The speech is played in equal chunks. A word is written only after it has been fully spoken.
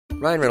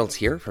Ryan Reynolds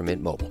here from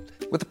Mint Mobile.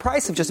 With the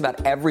price of just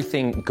about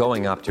everything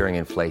going up during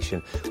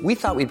inflation, we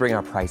thought we'd bring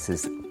our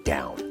prices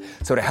down.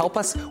 So to help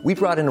us, we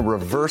brought in a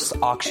reverse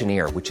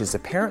auctioneer, which is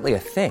apparently a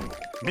thing.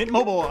 Mint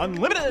Mobile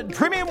Unlimited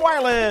Premium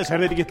Wireless. How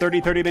to get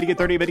 30, 30, bit to get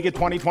 30, bit to get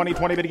 20, 20,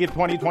 20, bit to get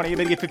 20, 20,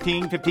 bit to get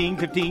 15, 15,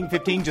 15,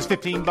 15, just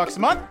 $15 a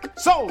month?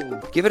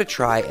 Sold! Give it a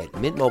try at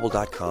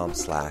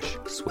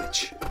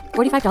mintmobile.com/switch.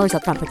 $45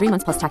 up front for 3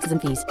 months plus taxes and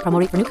fees. Promo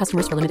rate for new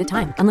customers for limited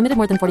time. Unlimited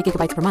more than 40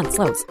 gigabytes per month.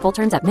 Slows full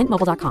terms at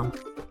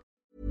mintmobile.com.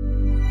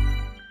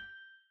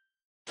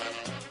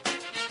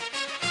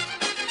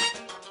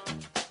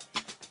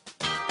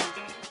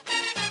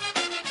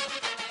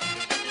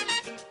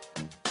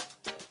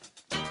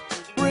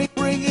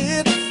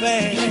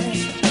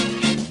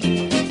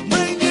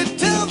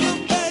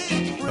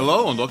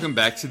 Hello and welcome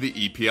back to the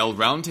EPL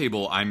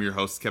Roundtable. I'm your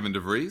host, Kevin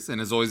DeVries,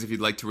 and as always, if you'd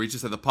like to reach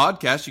us at the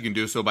podcast, you can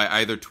do so by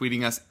either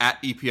tweeting us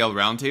at EPL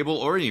Roundtable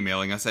or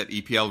emailing us at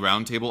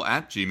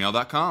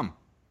eplroundtable@gmail.com.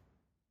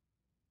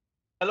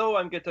 Hello,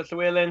 I'm Guto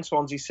Llewellyn,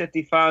 Swansea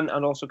City fan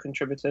and also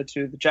contributor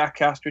to the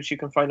Jackcast, which you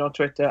can find on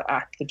Twitter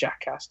at the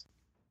Jackcast.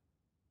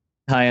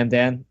 Hi, I'm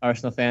Dan,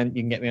 Arsenal fan.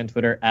 You can get me on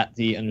Twitter at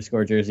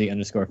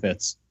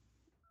 @the_jersey_fits.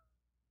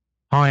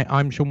 Hi,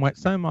 I'm Sean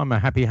Whetstone. I'm a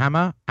happy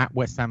hammer at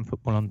West Ham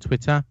Football on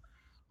Twitter.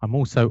 I'm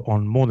also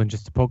on More Than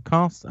Just a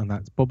Podcast, and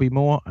that's Bobby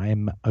Moore,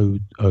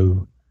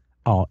 Moore.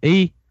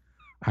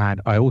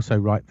 And I also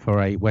write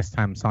for a West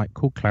Ham site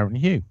called Claret &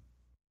 Hugh.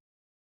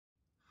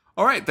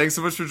 All right, thanks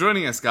so much for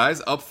joining us, guys.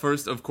 Up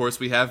first, of course,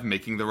 we have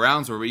Making the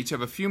Rounds, where we each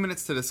have a few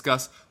minutes to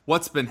discuss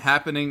what's been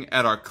happening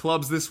at our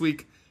clubs this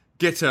week.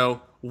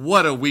 Gitto,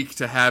 what a week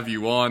to have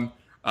you on.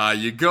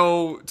 You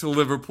go to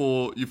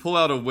Liverpool, you pull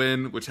out a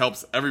win, which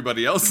helps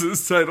everybody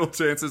else's title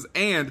chances,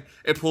 and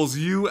it pulls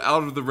you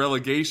out of the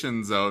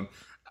relegation zone.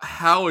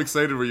 How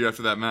excited were you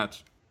after that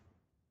match?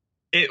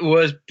 It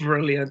was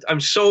brilliant. I'm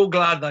so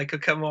glad that I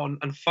could come on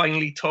and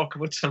finally talk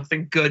about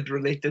something good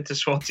related to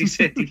Swansea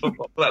City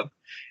Football Club.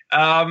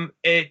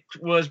 It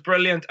was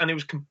brilliant and it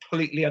was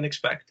completely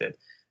unexpected.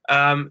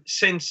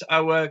 Since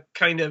our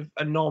kind of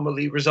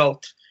anomaly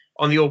result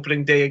on the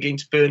opening day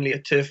against Burnley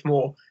at Turf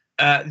Moor,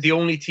 the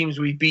only teams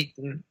we've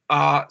beaten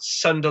are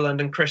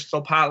Sunderland and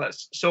Crystal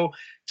Palace. So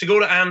to go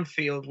to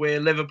Anfield, where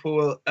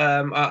Liverpool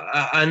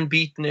are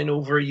unbeaten in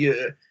over a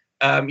year,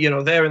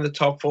 they're in the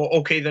top four.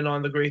 Okay, they're not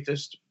in the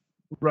greatest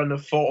run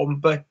of form,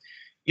 but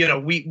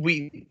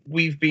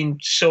we've been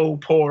so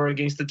poor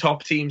against the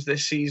top teams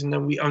this season,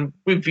 and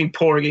we've been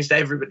poor against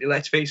everybody.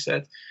 Let's face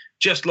it.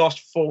 Just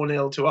lost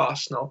 4-0 to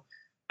Arsenal,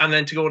 and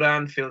then to go to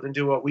Anfield and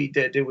do what we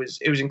did, it was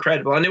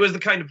incredible, and it was the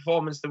kind of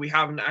performance that we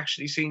haven't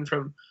actually seen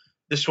from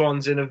the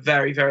Swans in a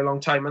very, very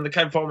long time, and the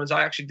kind of performance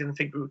I actually didn't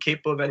think we were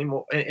capable of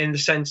anymore. In the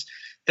sense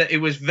that it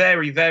was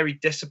very, very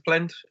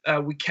disciplined.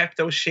 We kept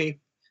our shape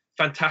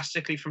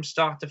fantastically from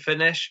start to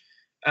finish.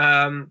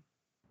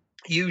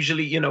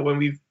 Usually, when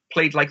we've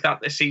played like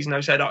that this season,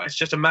 I've said, it's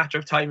just a matter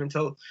of time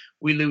until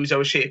we lose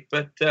our shape.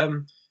 But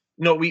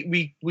no,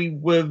 we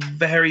were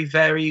very,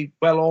 very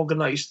well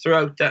organised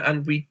throughout that,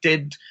 and we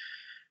did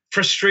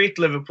frustrate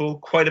Liverpool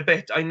quite a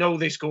bit. I know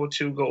they scored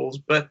 2 goals,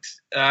 but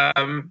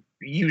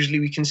usually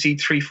we concede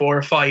 3, 4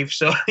 or 5,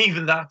 so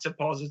even that's a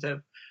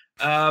positive.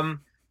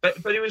 But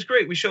it was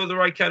great. We showed the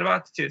right kind of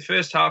attitude.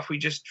 First half, we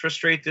just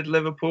frustrated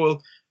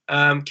Liverpool,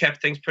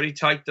 kept things pretty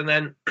tight, and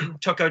then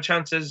took our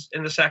chances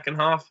in the second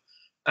half.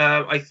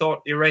 I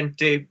thought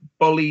Llorente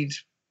bullied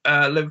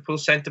Liverpool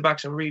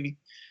centre-backs and really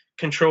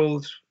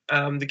controlled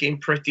the game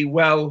pretty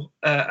well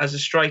as a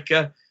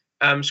striker.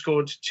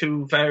 Scored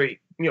 2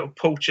 very,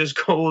 poachers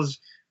goals.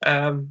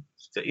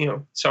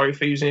 Sorry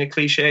for using a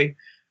cliche.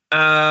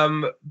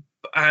 In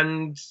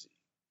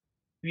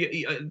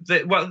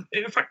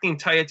fact, the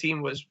entire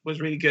team was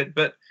really good.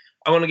 But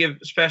I want to give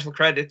special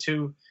credit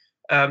to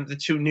the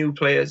 2 new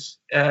players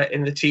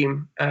in the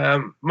team.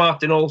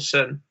 Martin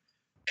Olsen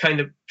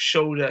kind of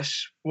showed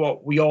us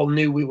what we all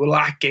knew we were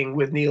lacking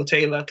with Neil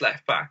Taylor at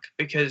left back,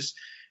 because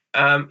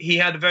he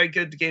had a very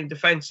good game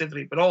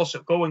defensively, but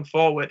also going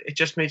forward, it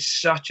just made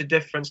such a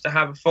difference to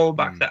have a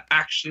fullback that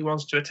actually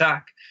wants to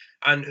attack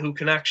and who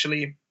can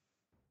actually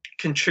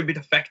contribute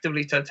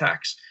effectively to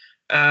attacks.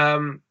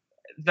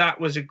 That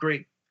was a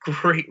great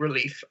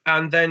relief.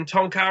 And then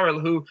Tom Carroll,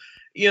 who,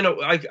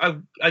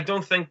 I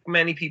don't think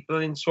many people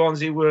in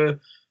Swansea were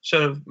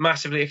sort of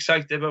massively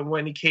excited about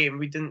when he came.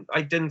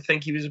 I didn't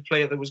think he was a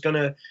player that was going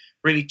to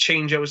really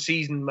change our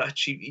season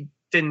much. He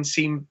didn't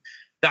seem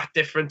that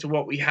different to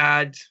what we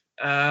had.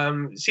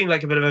 It seemed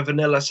like a bit of a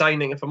vanilla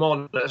signing, if I'm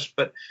honest.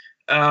 But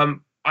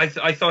I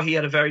thought he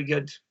had a very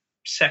good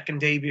second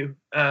debut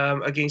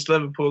against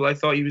Liverpool. I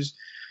thought he was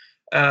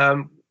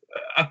up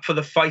for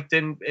the fight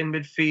in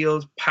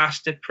midfield,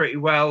 passed it pretty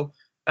well,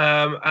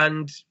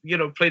 and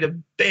played a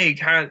big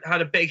hand,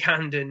 had a big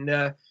hand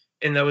in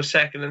those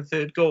second and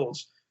third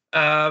goals.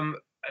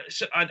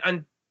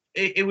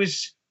 It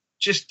was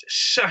just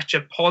such a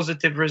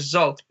positive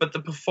result, but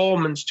the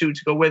performance too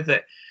to go with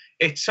it.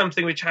 It's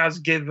something which has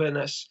given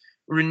us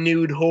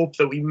renewed hope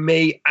that we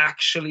may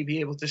actually be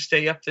able to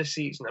stay up this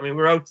season. I mean,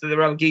 we're out of the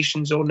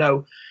relegation zone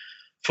now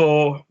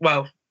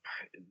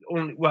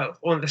only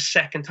the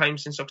second time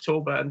since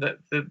October, and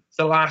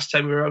the last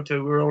time we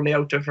were only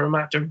out there for a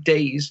matter of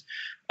days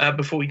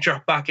before we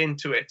dropped back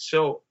into it.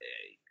 So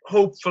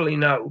hopefully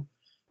now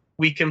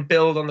we can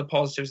build on the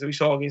positives that we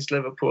saw against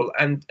Liverpool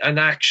and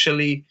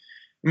actually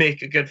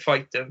make a good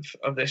fight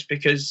of this,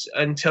 because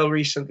until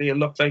recently it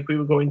looked like we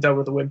were going down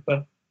with a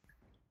whimper.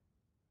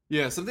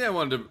 Yeah, something I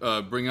wanted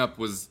to bring up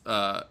was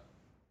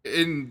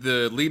in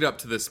the lead up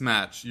to this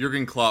match,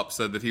 Jurgen Klopp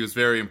said that he was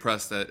very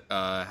impressed at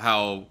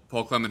how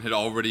Paul Clement had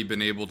already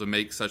been able to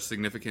make such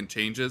significant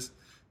changes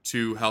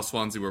to how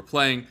Swansea were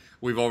playing.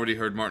 We've already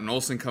heard Martin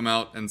Olsen come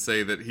out and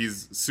say that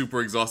he's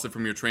super exhausted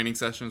from your training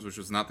sessions, which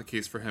was not the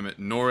case for him at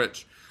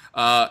Norwich.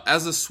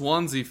 As a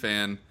Swansea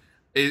fan,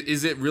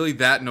 is it really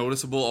that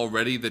noticeable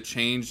already, the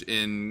change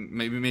in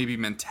maybe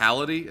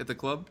mentality at the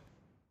club?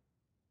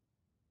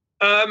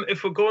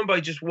 If we're going by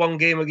just one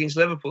game against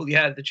Liverpool,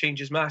 yeah, the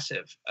change is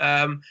massive.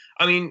 I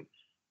mean,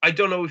 I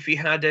don't know if he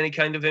had any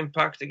kind of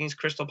impact against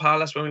Crystal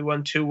Palace when we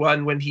won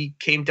 2-1, when he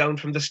came down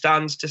from the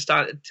stands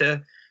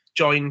to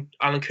join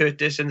Alan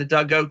Curtis in the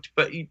dugout.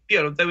 But,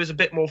 there was a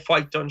bit more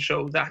fight on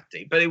show that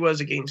day. But it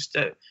was against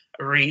a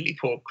really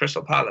poor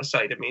Crystal Palace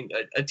side. I mean,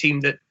 a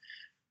team that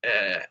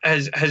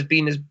has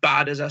been as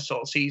bad as us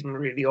all season,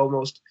 really,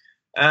 almost.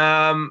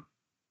 But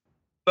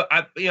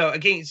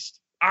against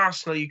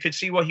Arsenal, you could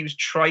see what he was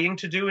trying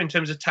to do in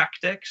terms of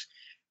tactics,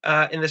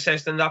 in the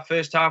sense that in that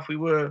first half we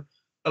were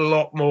a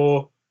lot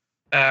more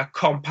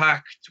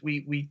compact.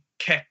 We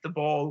kept the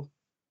ball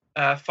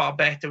far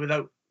better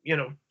without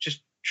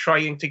just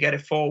trying to get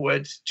it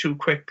forward too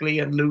quickly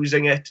and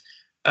losing it.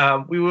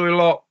 We were a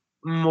lot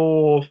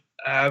more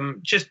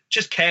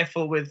just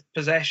careful with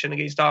possession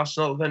against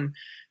Arsenal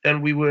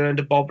than we were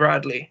under Bob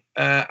Bradley,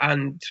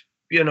 and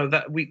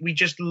that we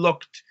just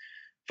looked.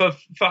 For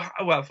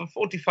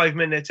 45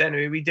 minutes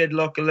anyway, we did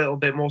look a little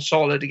bit more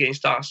solid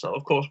against Arsenal.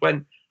 Of course,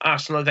 when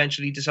Arsenal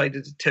eventually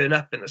decided to turn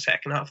up in the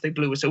second half, they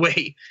blew us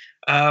away.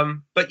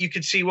 But you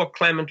could see what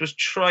Clement was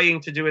trying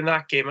to do in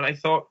that game. And I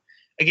thought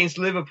against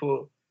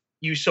Liverpool,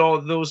 you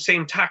saw those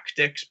same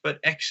tactics,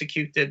 but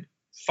executed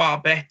far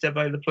better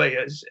by the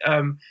players.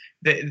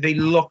 They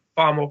looked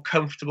far more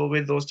comfortable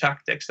with those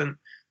tactics than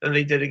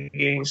they did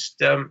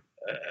against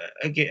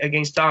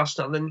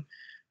Arsenal. And,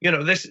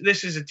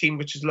 this is a team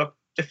which has looked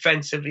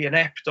defensively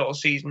inept all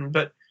season,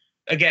 but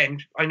again,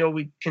 I know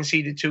we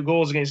conceded 2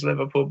 goals against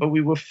Liverpool, but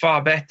we were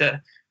far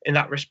better in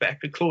that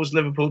respect. We closed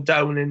Liverpool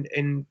down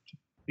in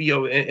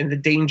the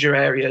danger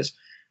areas,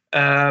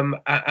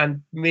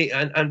 and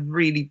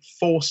really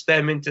forced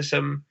them into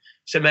some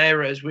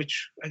errors,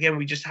 which again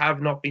we just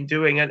have not been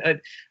doing. And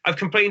I've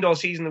complained all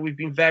season that we've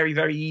been very,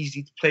 very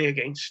easy to play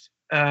against,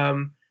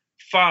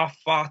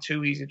 far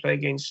too easy to play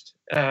against,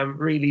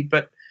 really.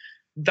 But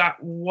that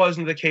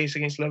wasn't the case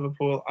against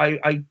Liverpool.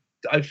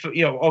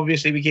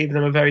 Obviously we gave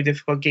them a very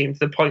difficult game to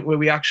the point where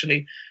we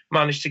actually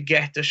managed to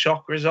get a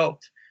shock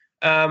result.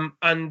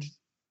 And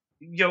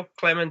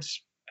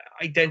Clement's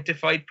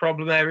identified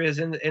problem areas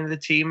in the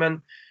team,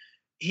 and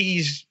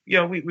he's,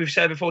 we've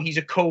said before, he's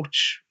a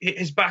coach.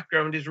 His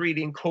background is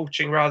really in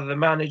coaching rather than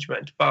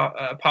management, but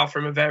apart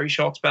from a very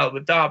short spell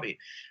with Derby.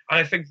 And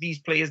I think these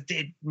players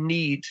did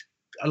need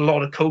a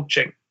lot of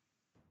coaching.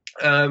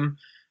 And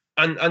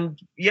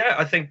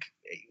I think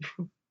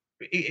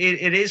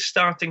it is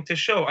starting to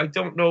show. I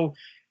don't know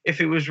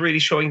if it was really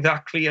showing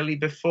that clearly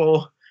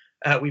before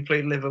we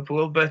played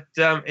Liverpool, but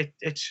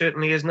it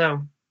certainly is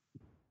now.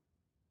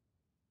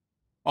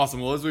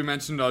 Awesome. Well, as we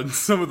mentioned on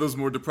some of those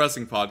more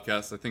depressing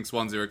podcasts, I think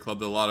Swansea are a club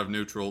that a lot of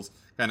neutrals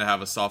kind of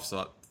have a soft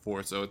spot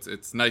for. So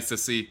it's nice to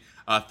see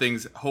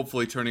things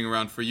hopefully turning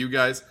around for you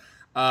guys.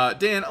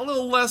 Dan, a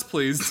little less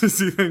pleased to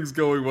see things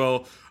going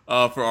well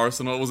for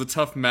Arsenal. It was a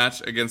tough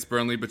match against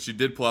Burnley, but you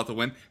did pull out the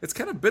win. It's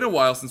kind of been a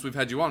while since we've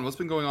had you on. What's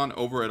been going on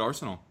over at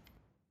Arsenal?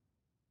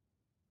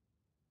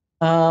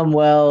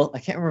 Well, I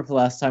can't remember if the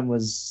last time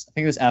was, I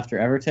think it was after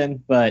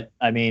Everton, but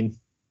I mean,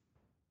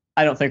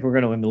 I don't think we're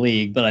going to win the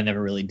league, but I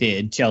never really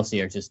did. Chelsea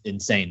are just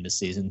insane this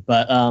season.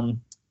 But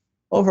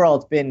overall,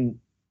 it's been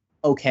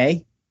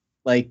okay.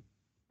 Like,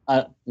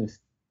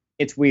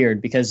 it's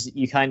weird because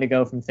you kind of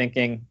go from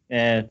thinking,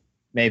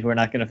 maybe we're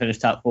not going to finish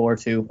top 4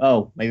 to,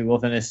 oh, maybe we'll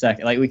finish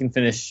second. Like, we can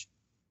finish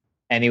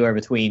anywhere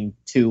between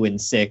 2 and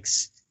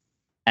 6.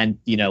 And,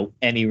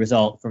 any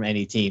result from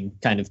any team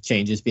kind of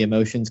changes the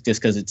emotions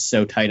just because it's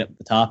so tight up at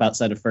the top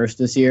outside of first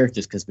this year,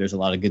 just because there's a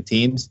lot of good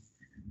teams.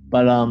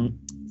 But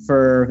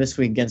for this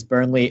week against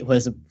Burnley, it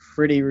was a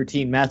pretty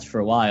routine match for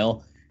a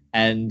while,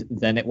 and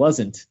then it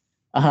wasn't.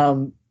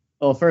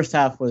 Well, first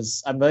half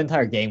was, the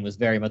entire game was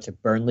very much a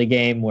Burnley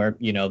game where,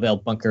 they'll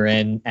bunker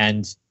in,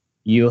 and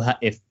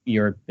if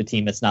you're the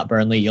team that's not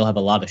Burnley, you'll have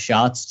a lot of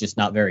shots, just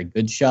not very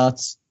good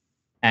shots.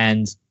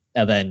 And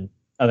then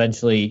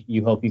eventually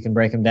you hope you can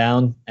break them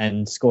down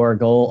and score a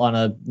goal on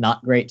a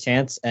not great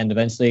chance. And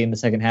eventually in the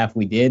second half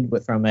we did,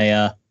 but from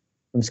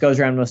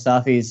Shkodran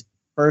Mustafi's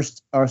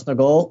first Arsenal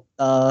goal,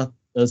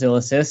 Ozil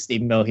assist,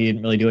 even though he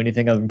didn't really do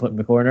anything other than put in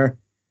the corner.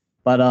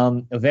 But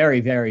a very,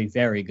 very,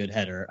 very good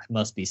header,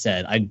 must be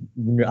said. I'm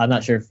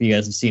not sure if you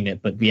guys have seen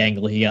it, but the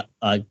angle he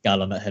got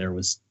on that header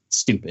was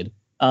stupid.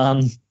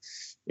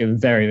 It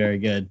was very, very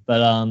good.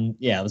 But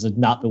yeah, it was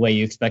not the way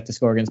you expect to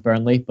score against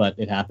Burnley, but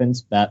it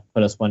happens. That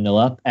put us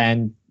 1-0 up.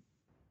 And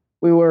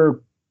we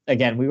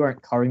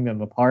weren't carving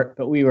them apart,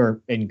 but we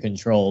were in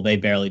control. They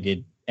barely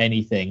did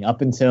anything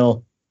up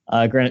until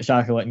Granit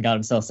Xhaka went and got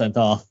himself sent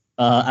off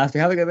after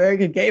having a very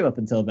good game up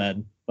until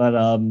then.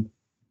 But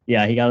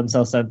yeah, he got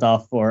himself sent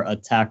off for a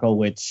tackle,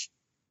 which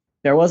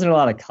there wasn't a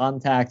lot of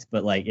contact,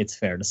 but like it's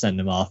fair to send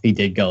him off. He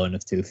did go in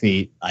with 2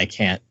 feet. I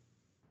can't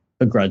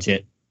begrudge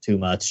it too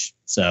much.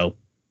 So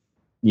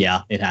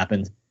yeah, it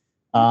happened.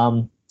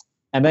 And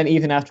then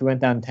even after we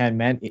went down 10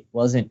 men, it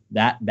wasn't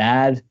that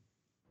bad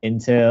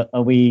until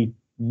I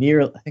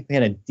think we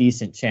had a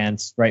decent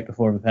chance right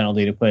before the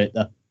penalty to put it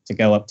up, to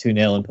go up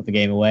 2-0 and put the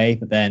game away.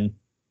 But then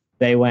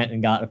they went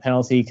and got a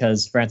penalty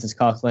because Francis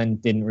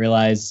Coughlin didn't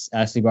realize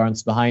Ashley Barnes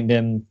was behind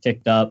him,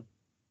 kicked up,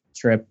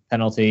 trip,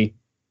 penalty,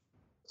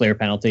 clear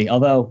penalty.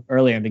 Although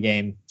earlier in the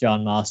game,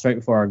 John Moss, right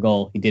before our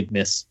goal, he did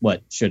miss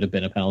what should have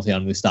been a penalty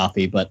on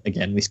Mustafi. But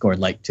again, we scored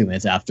like 2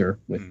 minutes after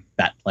with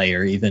that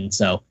player even.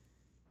 So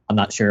I'm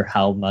not sure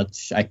how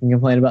much I can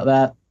complain about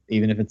that,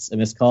 even if it's a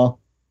missed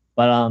call.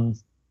 But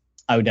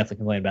I would definitely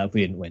complain about it if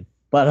we didn't win.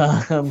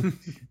 But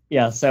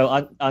yeah,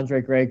 so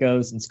Andre Gray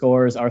goes and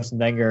scores. Arsene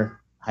Wenger,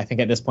 I think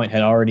at this point,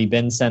 had already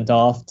been sent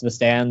off to the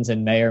stands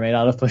and may or may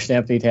not have pushed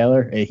Anthony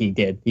Taylor. He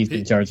did. He's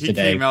been charged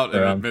today. He came out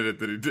and admitted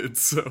that he did,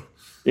 so.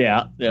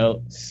 Yeah, yeah.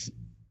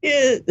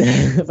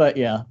 But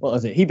yeah, what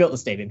was it? He built the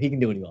stadium. He can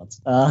do what he wants.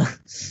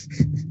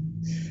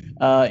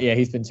 Yeah,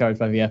 he's been charged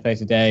by the FA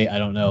today. I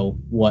don't know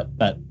what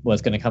that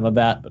was going to come of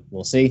that, but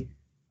we'll see.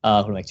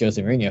 It'll make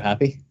Jose Mourinho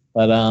happy.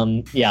 But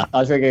yeah,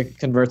 Andre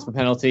converts the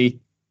penalty.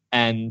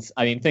 And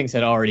I mean, things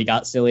had already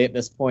got silly at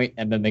this point,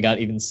 and then they got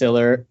even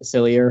sillier,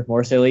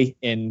 more silly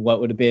in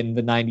what would have been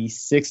the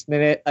 96th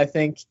minute, I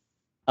think.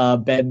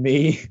 Ben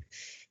Mee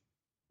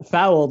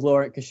fouled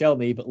Laurent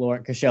Koscielny, but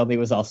Laurent Koscielny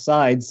was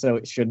offside, so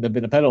it shouldn't have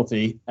been a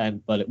penalty,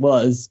 but it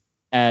was.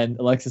 And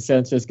Alexis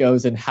Sanchez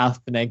goes and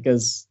half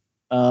Panenka's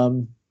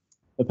the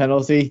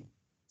penalty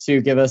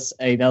to give us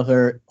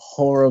another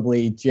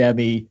horribly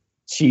jammy,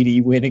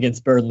 cheaty win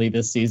against Burnley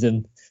this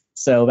season.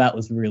 So that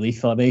was really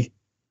funny.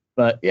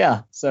 But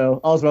yeah,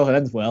 so all's well that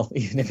ends well,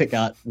 even if it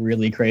got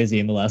really crazy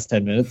in the last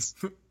 10 minutes.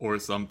 Or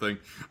something.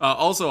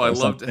 I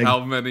loved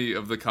how many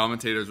of the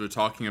commentators were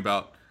talking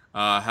about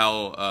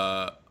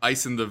how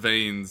ice in the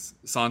veins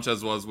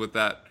Sanchez was with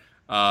that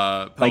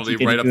penalty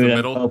right up the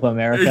middle. Copa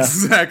America.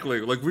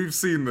 Exactly. Like, we've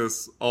seen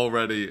this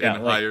already in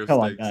higher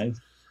come stakes. On, guys.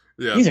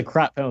 Yeah. He's a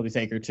crap penalty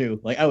taker, too.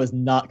 Like, I was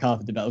not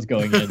confident that was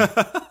going in.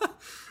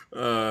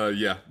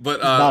 Yeah. But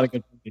he's not a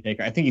good penalty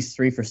taker. I think he's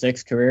 3 for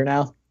 6 career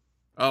now.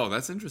 Oh,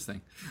 that's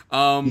interesting.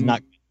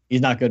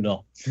 He's not good at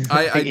all.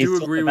 I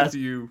do agree with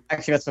you.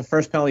 Actually, that's the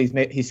first penalty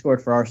he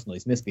scored for Arsenal.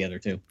 He's missed the other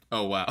 2.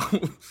 Oh, wow.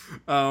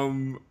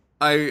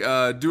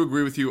 I do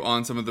agree with you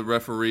on some of the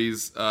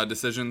referees'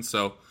 decisions.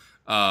 So,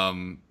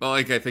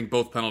 I think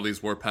both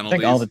penalties were penalties.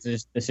 I think all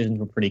the decisions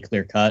were pretty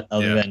clear cut,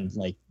 other than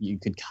like you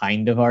could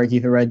kind of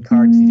argue the red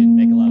card because he didn't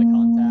make a lot of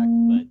contact.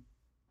 But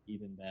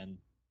even then,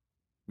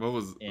 what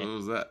was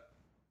that?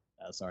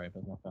 Sorry, I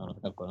put my phone. I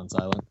put it on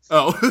silent.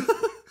 Oh,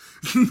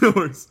 no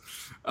worries.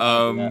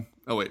 Oh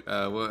wait,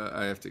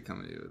 I have to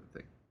come to you with the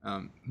thing.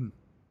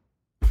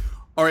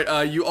 All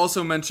right. You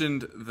also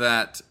mentioned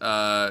that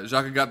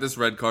Xhaka got this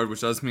red card,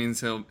 which does mean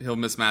he'll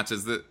miss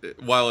matches.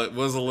 That while it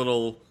was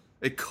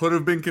it could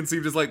have been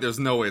conceived as like there's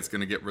no way it's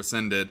going to get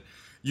rescinded.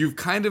 You've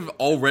kind of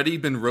already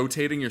been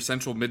rotating your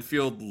central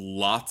midfield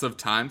lots of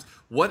times.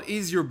 What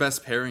is your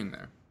best pairing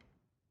there?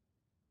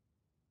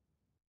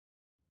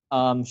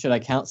 Should I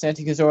count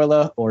Santi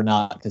Cazorla or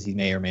not? Because he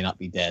may or may not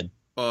be dead.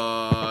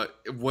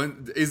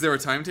 When is there a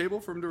timetable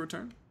for him to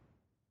return?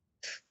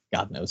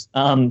 God knows.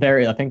 I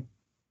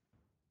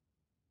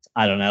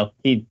don't know.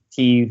 He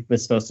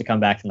was supposed to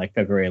come back in like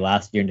February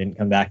last year and didn't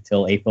come back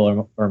till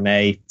April or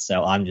May.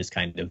 So I'm just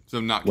kind of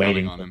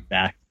waiting on him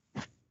back.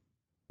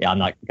 Yeah, I'm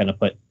not going to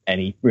put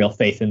any real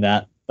faith in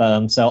that.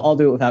 So I'll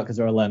do it without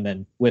Cazorla, and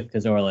then with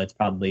Cazorla, it's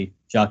probably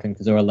Xhaka and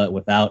Cazorla.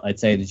 Without, I'd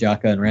say the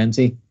Xhaka and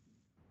Ramsey.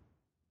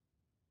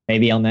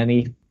 Maybe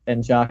Elneny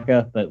and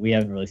Xhaka, but we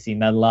haven't really seen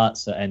that a lot.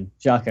 So, and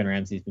Xhaka and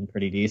Ramsey's been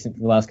pretty decent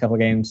for the last couple of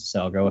games,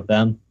 so I'll go with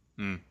them.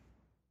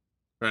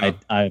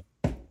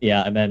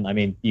 Yeah, and then, I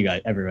mean, you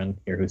guys, everyone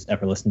here who's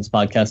ever listened to this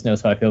podcast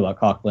knows how I feel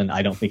about Coughlin.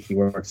 I don't think he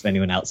works with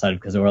anyone outside of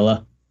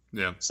Cazorla.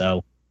 Yeah.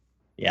 So,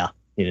 yeah,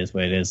 it is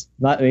what it is.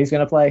 He's going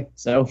to play,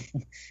 so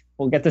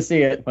we'll get to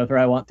see it, whether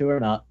I want to or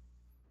not.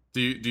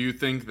 Do you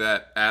think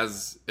that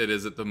as it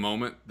is at the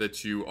moment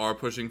that you are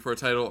pushing for a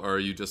title, or are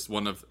you just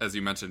one of, as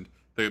you mentioned,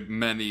 the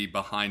many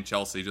behind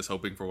Chelsea just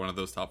hoping for one of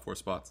those top 4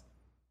 spots?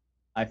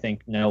 I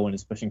think no one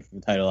is pushing for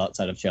the title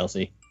outside of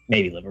Chelsea.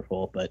 Maybe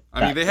Liverpool, but...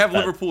 I mean, they have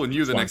Liverpool and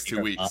you the next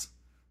 2 weeks.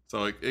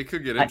 So it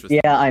could get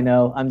interesting. Yeah, I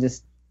know. I'm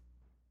just...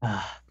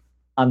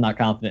 I'm I'm not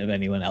confident of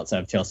anyone outside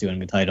of Chelsea winning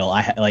the title.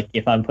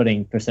 If I'm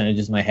putting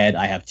percentages in my head,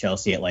 I have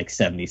Chelsea at like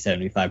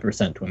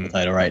 70-75% to win the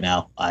title right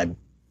now. I'm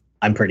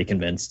pretty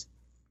convinced.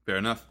 Fair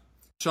enough.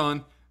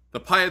 Sean, the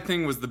Payet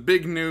thing was the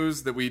big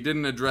news that we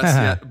didn't address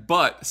yet,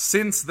 but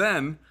since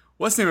then,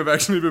 West Ham have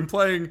actually been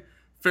playing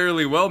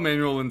fairly well.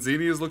 Manuel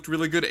Lanzini has looked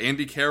really good.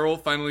 Andy Carroll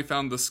finally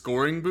found the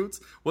scoring boots.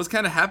 What's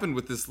kind of happened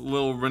with this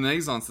little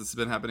renaissance that's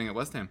been happening at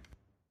West Ham?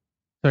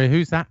 Sorry,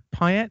 who's that?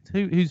 Payet?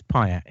 Who's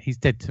Payet? He's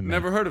dead to me.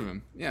 Never heard of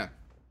him. Yeah.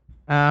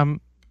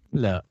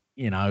 Look,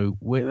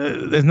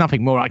 there's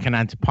nothing more I can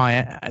add to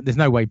Payet. There's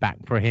no way back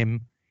for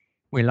him.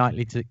 We're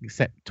likely to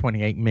accept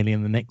 28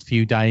 million the next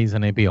few days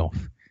and he'll be off.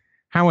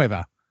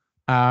 However,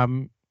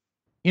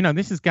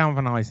 this has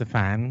galvanised the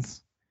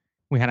fans.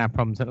 We had our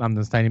problems at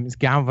London Stadium. It's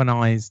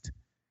galvanised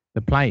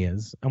the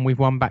players, and we've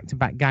won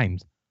back-to-back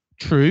games.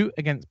 True,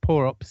 against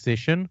poor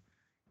opposition.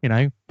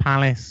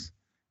 Palace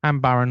and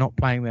Borough not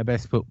playing their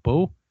best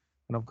football,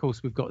 and of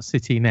course we've got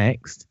City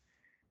next.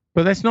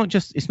 But it's not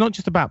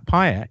just about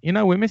Payet.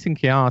 We're missing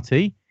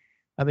Chiarti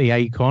at the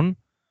Acon,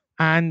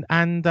 and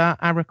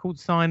our record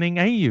signing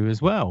AU as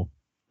well.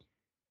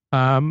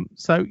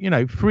 So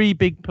 3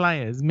 big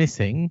players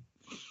missing.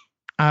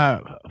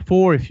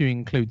 4 if you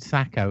include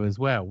Sacco as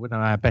well, one of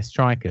our best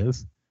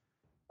strikers.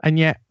 And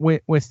yet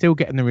we're still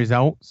getting the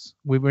results.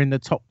 We were in the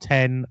top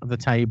 10 of the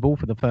table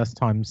for the first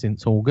time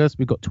since August.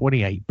 We've got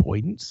 28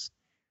 points.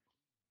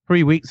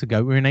 3 weeks ago,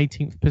 we were in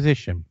 18th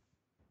position.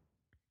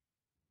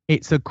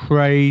 It's a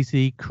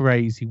crazy,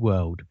 crazy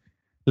world.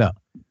 Look,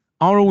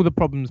 are all the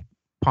problems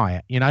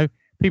Payet?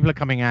 People are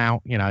coming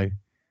out,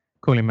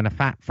 calling him a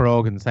fat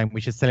frog and saying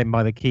we should sell him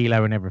by the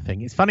kilo and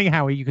everything. It's funny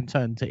how you can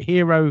turn to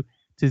hero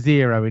to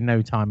zero in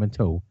no time at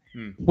all.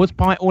 Was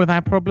Payet all of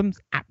our problems?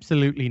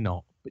 Absolutely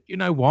not. But you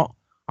know what?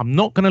 I'm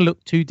not going to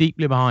look too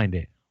deeply behind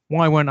it.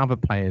 Why weren't other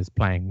players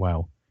playing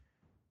well?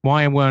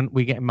 Why weren't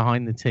we getting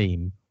behind the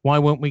team? Why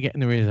weren't we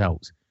getting the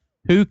results?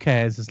 Who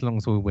cares as long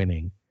as we're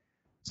winning?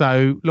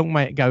 So long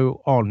may it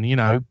go on.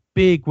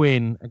 Big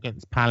win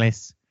against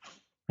Palace,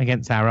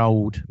 against our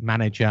old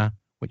manager,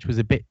 which was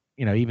a bit,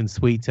 even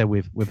sweeter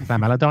with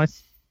Sam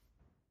Allardyce.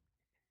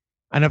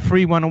 And a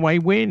 3-1 away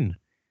win.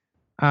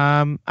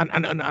 And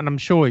I'm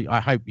sure, I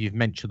hope you've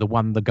mentioned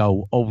the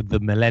goal of the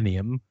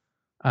millennium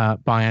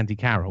by Andy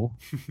Carroll.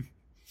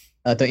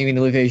 Don't you mean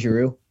Olivier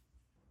Giroud?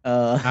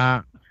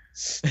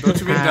 Don't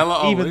you mean Della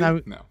Ali? Even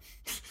though, no.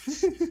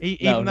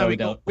 Even though he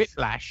got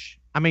whiplash.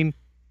 I mean,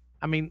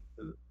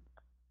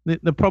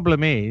 the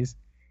problem is,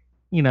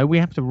 we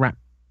have to wrap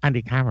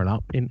Andy Carroll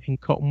up in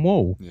cotton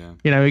wool.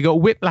 Yeah. He got a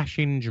whiplash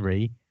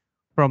injury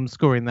from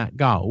scoring that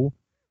goal,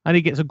 and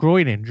he gets a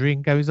groin injury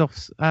and goes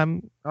off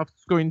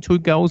scoring 2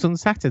 goals on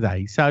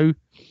Saturday. So,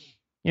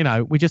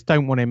 we just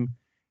don't want him.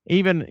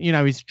 Even,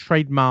 his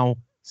trademark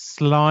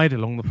slide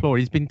along the floor.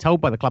 He's been told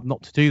by the club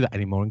not to do that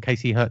anymore in case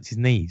he hurts his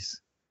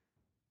knees.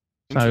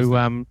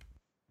 So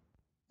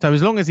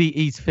as long as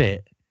he's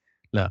fit,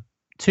 look,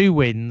 2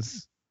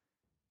 wins,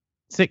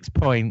 6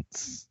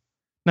 points,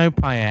 no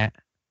Payet.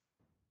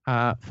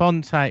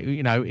 Fonte,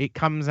 it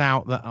comes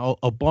out that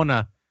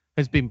Obona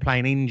has been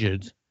playing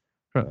injured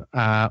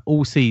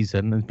all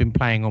season, has been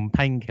playing on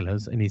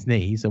painkillers in his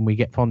knees, and we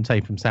get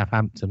Fonte from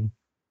Southampton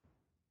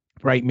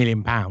for £8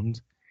 million.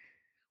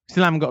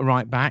 Still haven't got a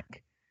right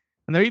back,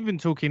 and they're even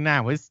talking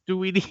now do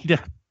we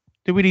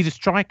need a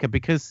striker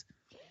because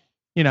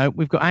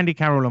we've got Andy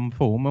Carroll on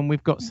form and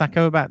we've got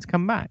Sacco about to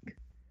come back.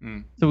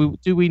 So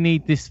do we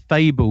need this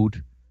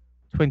fabled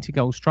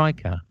 20-goal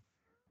striker?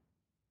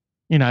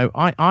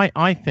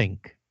 I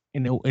think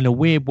in a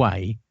weird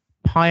way,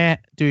 Payet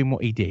doing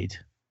what he did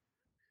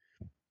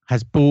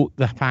has brought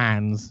the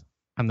fans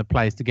and the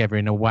players together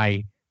in a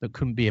way that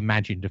couldn't be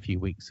imagined a few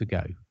weeks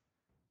ago.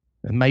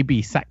 And maybe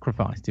he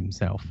sacrificed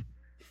himself.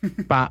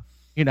 But,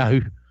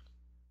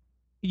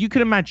 you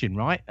can imagine,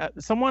 right?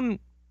 Someone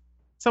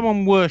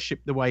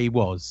worshipped the way he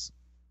was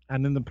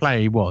and then the player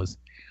he was.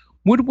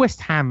 Would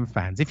West Ham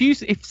fans,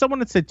 if someone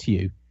had said to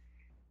you,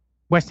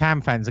 West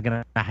Ham fans are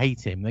going to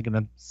hate him, they're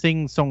going to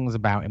sing songs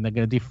about him, they're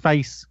going to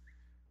deface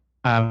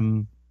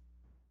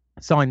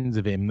signs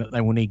of him that they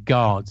will need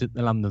guards at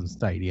the London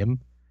Stadium,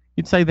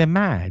 you'd say they're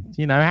mad.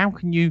 How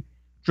can you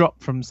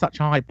drop from such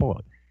a high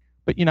point?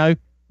 But,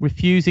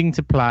 refusing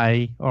to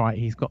play, all right,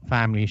 he's got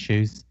family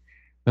issues.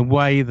 The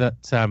way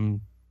that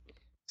Slaven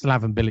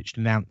Bilic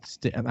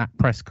announced it at that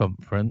press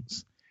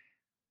conference,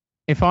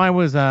 if I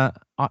was a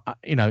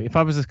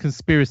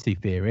conspiracy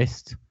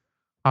theorist,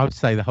 I would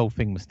say the whole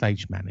thing was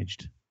stage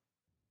managed.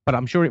 But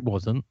I'm sure it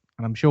wasn't,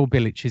 and I'm sure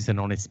Bilic is an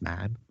honest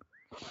man.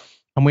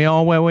 And we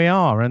are where we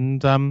are,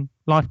 and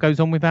life goes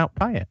on without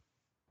Payet.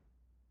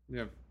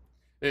 Yeah,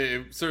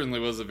 it certainly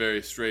was a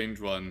very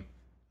strange one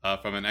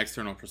from an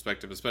external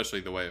perspective,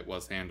 especially the way it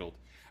was handled.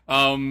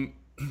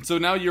 So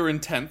now you're in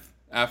 10th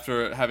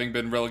after having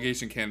been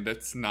relegation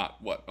candidates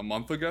a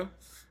month ago.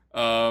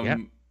 Yeah.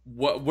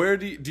 Where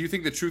do you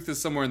think the truth is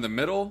somewhere in the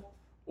middle,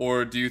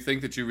 or do you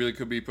think that you really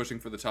could be pushing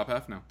for the top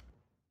half now?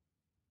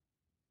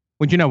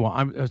 Well, you know what?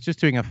 I was just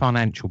doing a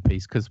financial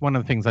piece because one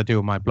of the things I do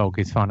on my blog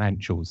is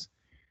financials.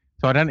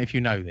 So I don't know if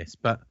you know this,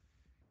 but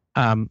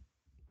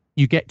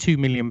you get £2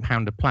 million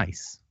a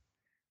place.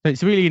 So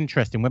it's really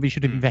interesting whether you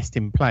should invest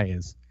in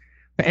players.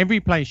 For every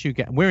place you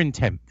get, we're in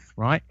 10th,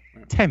 right?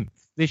 10th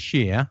this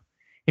year.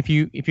 If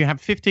you have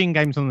 15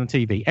 games on the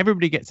TV,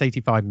 everybody gets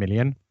 85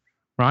 million,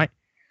 right?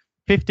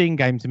 15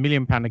 games, £1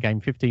 million a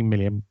game, 15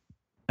 million,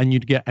 and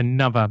you'd get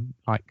another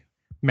like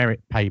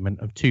merit payment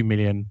of 2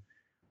 million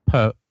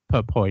per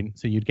point.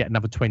 So you'd get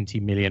another 20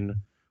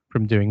 million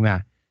from doing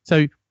that.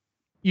 So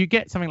you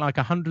get something like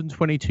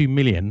 122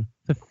 million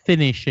for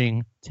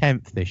finishing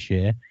 10th this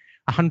year,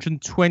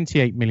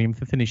 128 million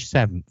for finish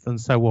 7th, and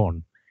so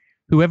on.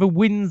 Whoever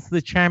wins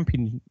the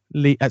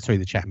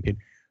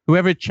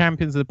whoever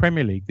champions of the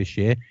Premier League this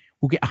year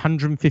will get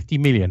 150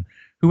 million.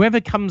 Whoever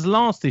comes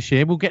last this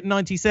year will get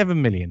 97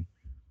 million.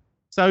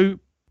 So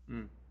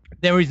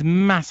there is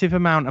massive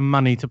amount of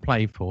money to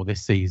play for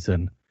this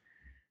season.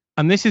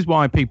 And this is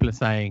why people are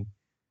saying,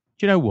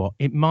 do you know what?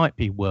 It might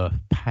be worth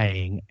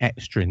paying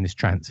extra in this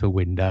transfer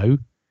window,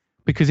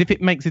 because if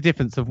it makes a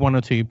difference of 1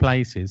 or 2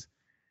 places,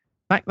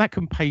 that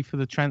can pay for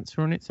the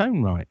transfer in its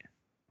own right.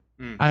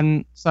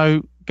 And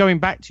so going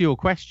back to your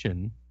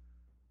question,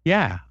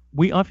 I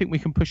think we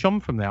can push on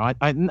from there.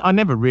 I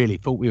never really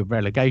thought we were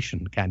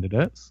relegation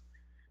candidates,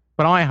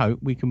 but I hope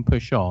we can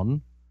push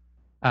on.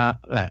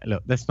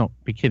 Look, let's not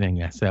be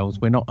kidding ourselves.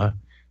 We're not a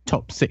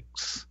top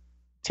 6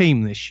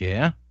 team this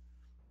year,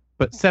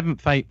 but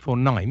 7th, 8th or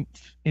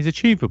 9th is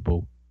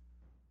achievable.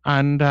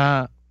 And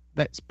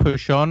let's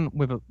push on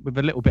with a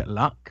little bit of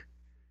luck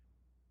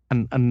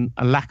and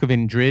a lack of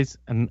injuries,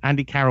 and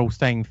Andy Carroll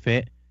staying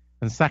fit,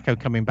 and Sacco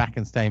coming back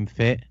and staying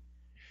fit,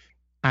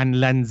 and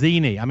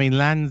Lanzini. I mean,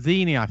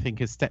 Lanzini, I think,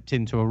 has stepped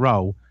into a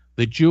role,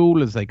 the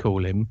jewel, as they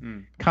call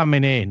him,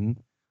 coming in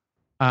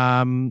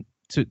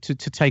to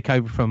take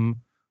over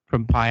from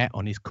Payet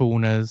on his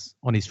corners,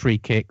 on his free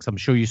kicks. I'm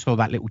sure you saw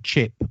that little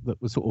chip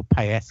that was sort of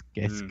Payet-esque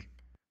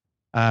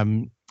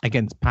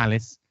against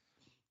Palace.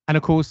 And,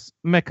 of course,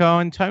 Mikel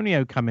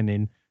Antonio coming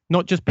in,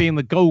 not just being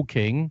the goal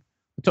king,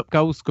 the top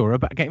goal scorer,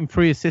 but getting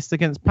 3 assists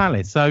against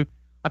Palace. So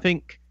I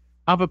think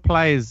other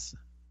players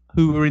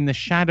who were in the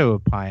shadow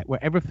of Payet,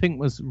 where everything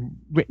was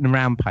written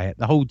around Payet,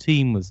 the whole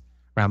team was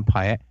around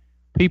Payet,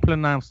 people are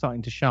now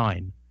starting to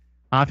shine.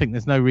 I think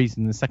there's no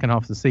reason in the second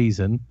half of the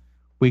season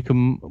we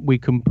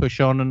can push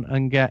on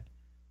and get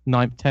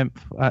 9th,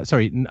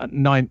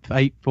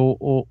 8th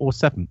or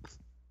 7th.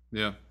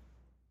 Yeah.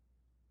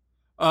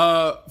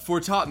 For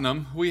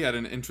Tottenham, we had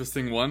an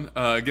interesting one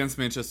against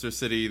Manchester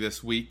City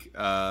this week.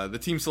 The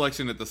team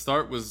selection at the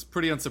start was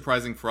pretty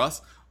unsurprising for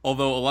us,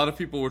 although a lot of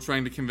people were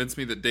trying to convince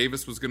me that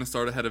Davis was going to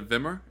start ahead of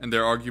Wimmer, and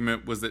their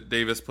argument was that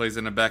Davis plays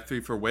in a back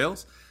 3 for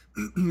Wales.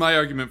 My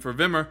argument for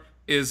Wimmer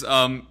is,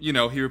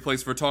 he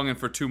replaced Vertonghen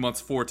for 2 months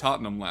for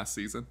Tottenham last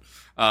season.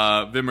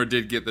 Wimmer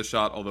did get the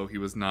shot, although he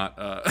was not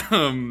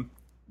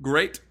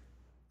great,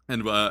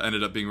 and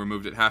ended up being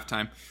removed at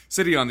halftime.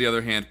 City, on the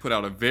other hand, put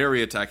out a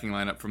very attacking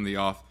lineup from the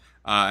off,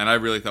 and I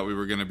really thought we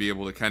were going to be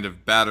able to kind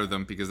of batter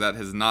them, because that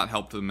has not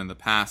helped them in the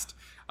past.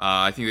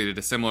 I think they did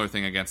a similar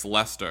thing against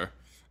Leicester,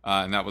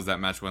 and that was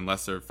that match when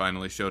Leicester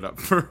finally showed up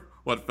for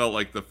what felt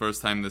like the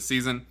first time this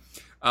season.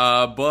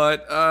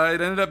 But it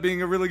ended up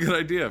being a really good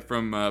idea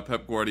from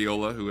Pep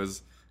Guardiola, who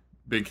has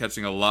been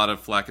catching a lot of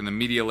flack in the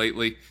media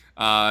lately.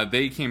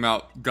 They came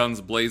out guns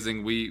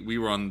blazing. We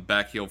were on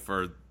back heel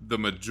for the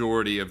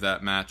majority of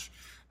that match.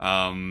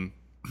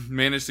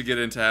 Managed to get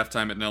into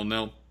halftime at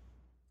 0-0.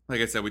 Like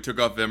I said, we took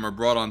off Wimmer,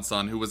 brought on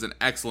Son, who was an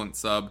excellent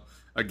sub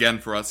again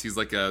for us. He's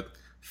like a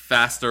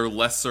faster,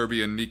 less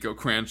Serbian Niko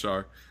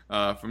Kranjčar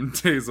from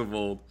days of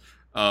old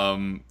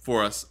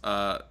for us.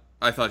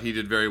 I thought he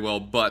did very well,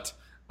 but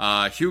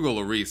Hugo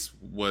Lloris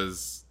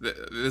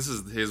this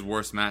is his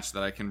worst match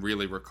that I can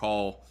really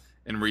recall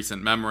in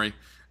recent memory.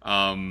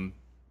 The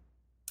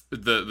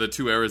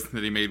 2 errors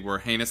that he made were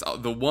heinous.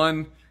 The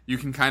one you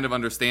can kind of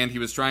understand, he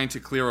was trying to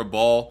clear a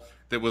ball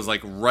that was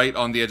like right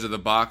on the edge of the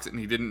box, and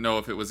he didn't know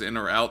if it was in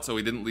or out, so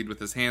he didn't lead with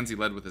his hands, he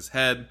led with his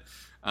head.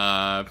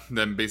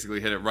 Then basically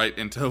hit it right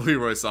into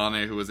Leroy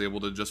Sané, who was able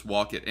to just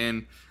walk it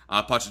in.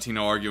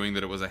 Pochettino arguing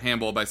that it was a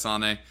handball by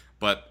Sané,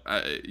 but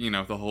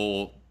the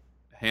whole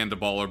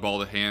hand-to-ball or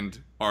ball-to-hand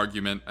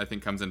argument, I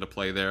think, comes into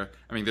play there.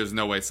 I mean, there's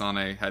no way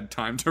Sané had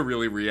time to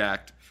really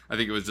react. I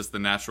think it was just the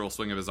natural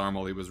swing of his arm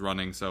while he was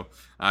running, so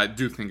I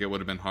do think it would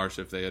have been harsh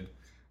if they had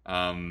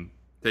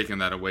taken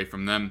that away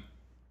from them.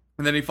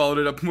 And then he followed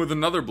it up with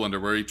another blunder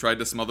where he tried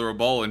to smother a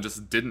ball and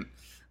just didn't.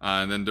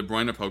 And then De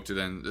Bruyne poked it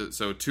in.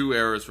 So 2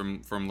 errors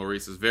from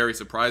Lloris is very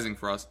surprising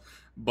for us.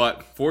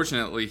 But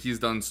fortunately, he's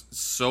done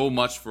so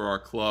much for our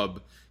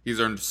club. He's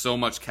earned so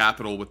much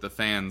capital with the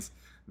fans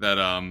that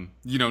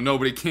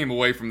nobody came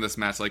away from this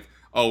match like,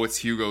 oh, it's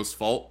Hugo's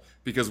fault,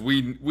 because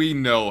we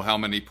know how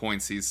many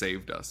points he's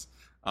saved us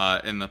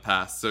in the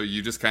past. So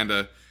you just kind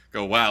of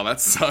go, wow, that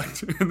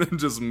sucked, and then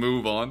just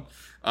move on.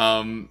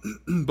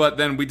 But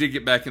then we did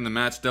get back in the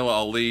match. Dele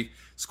Alli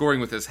scoring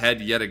with his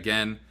head yet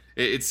again.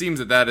 It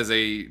seems that is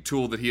a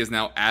tool that he has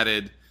now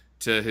added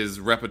to his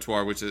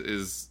repertoire, which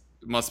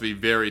must be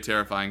very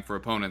terrifying for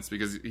opponents,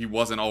 because he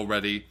wasn't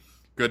already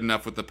good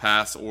enough with the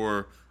pass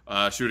or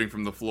shooting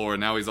from the floor.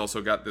 Now he's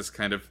also got this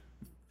kind of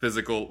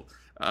physical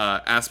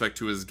aspect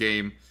to his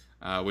game,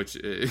 which,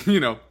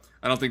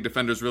 I don't think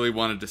defenders really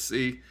wanted to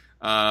see.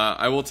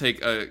 I will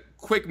take a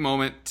quick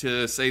moment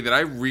to say that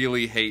I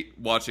really hate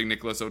watching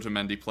Nicolas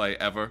Otamendi play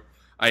ever.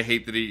 I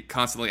hate that he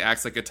constantly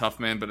acts like a tough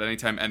man, but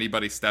anytime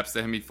anybody steps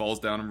to him, he falls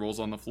down and rolls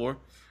on the floor.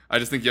 I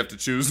just think you have to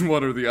choose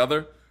one or the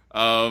other.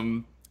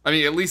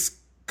 At least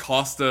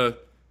Costa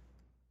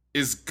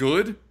is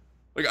good.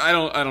 Like, I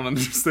don't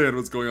understand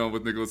what's going on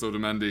with Nicolas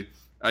Otamendi.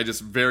 I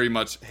just very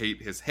much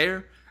hate his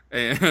hair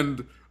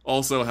and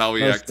also how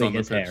he acts on the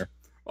pitch. Hair.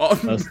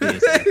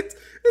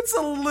 It's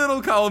a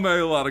little column A,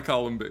 a lot of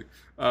column B,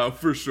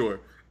 for sure.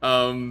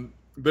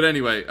 But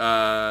anyway,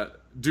 I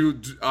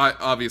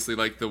obviously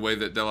like the way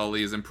that Dele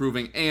Alli is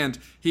improving, and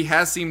he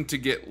has seemed to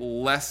get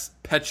less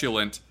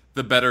petulant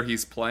the better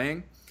he's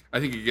playing. I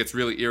think he gets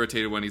really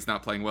irritated when he's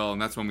not playing well,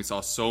 and that's when we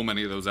saw so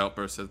many of those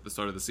outbursts at the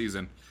start of the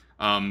season,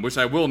 which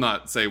I will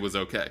not say was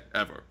okay,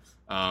 ever.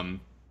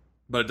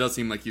 But it does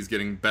seem like he's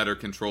getting better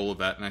control of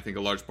that, and I think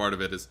a large part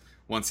of it is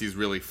once he's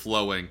really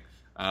flowing,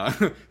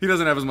 he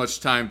doesn't have as much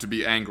time to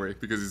be angry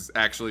because he's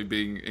actually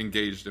being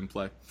engaged in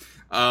play.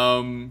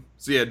 Dele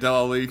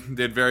Alli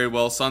did very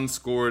well. Son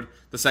scored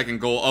the second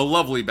goal. A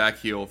lovely back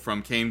heel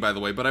from Kane, by the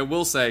way. But I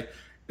will say,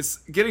 it's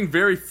getting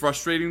very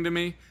frustrating to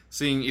me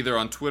seeing either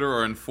on Twitter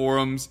or in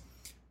forums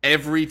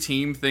every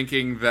team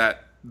thinking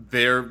that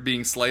they're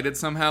being slighted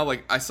somehow.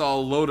 Like, I saw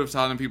a load of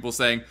Tottenham people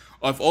saying,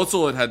 if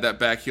Ozil had had that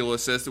back heel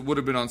assist, it would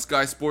have been on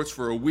Sky Sports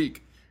for a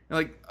week. You're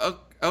like,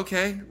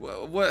 okay,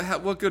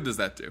 what good does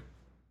that do?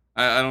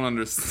 I don't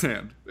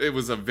understand. It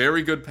was a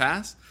very good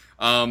pass.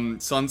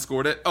 Son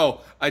scored it.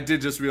 Oh, I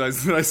did just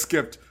realize that I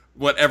skipped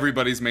what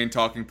everybody's main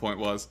talking point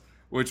was,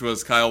 which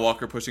was Kyle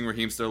Walker pushing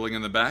Raheem Sterling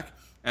in the back.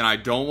 And I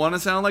don't want to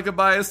sound like a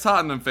biased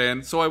Tottenham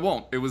fan, so I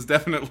won't. It was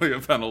definitely a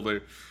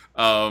penalty.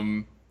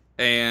 And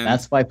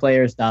that's why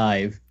players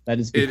dive. That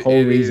is the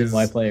whole reason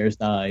why players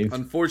dive.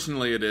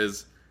 Unfortunately, it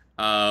is.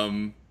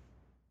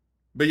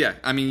 But yeah,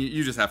 I mean,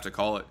 you just have to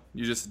call it.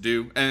 You just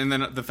do. And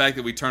then the fact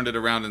that we turned it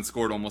around and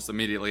scored almost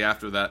immediately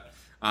after that,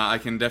 I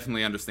can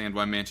definitely understand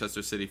why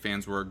Manchester City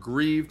fans were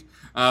aggrieved.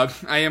 I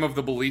am of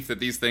the belief that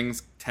these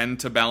things tend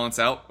to balance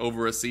out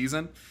over a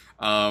season.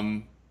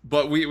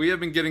 But we have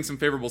been getting some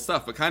favorable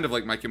stuff. But kind of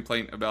like my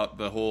complaint about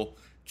the whole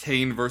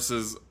Kane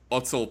versus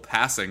Özil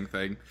passing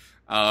thing,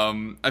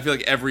 I feel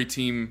like every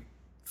team's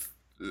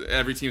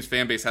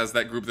fan base has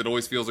that group that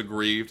always feels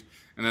aggrieved.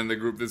 And then the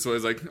group that's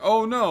always like,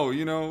 oh no,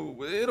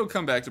 it'll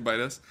come back to bite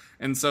us.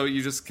 And so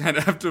you just kind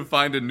of have to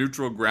find a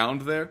neutral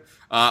ground there.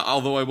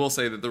 Although I will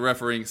say that the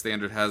refereeing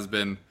standard has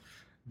been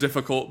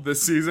difficult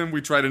this season. We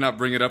try to not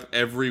bring it up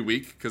every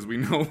week because we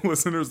know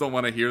listeners don't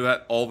want to hear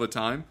that all the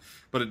time.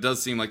 But it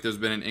does seem like there's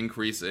been an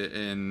increase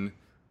in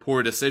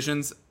poor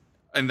decisions.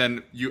 And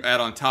then you add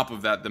on top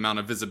of that the amount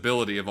of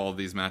visibility of all of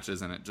these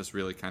matches, and it just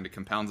really kind of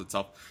compounds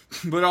itself.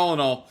 But all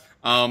in all,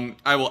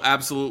 I will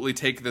absolutely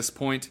take this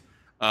point.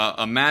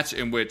 A match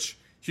in which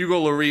Hugo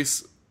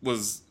Lloris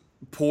was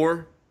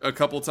poor a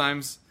couple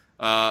times.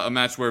 A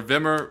match where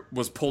Wimmer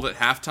was pulled at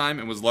halftime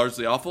and was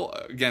largely awful.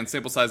 Again,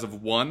 sample size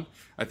of 1.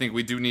 I think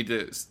we do need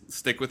to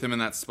stick with him in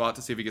that spot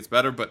to see if he gets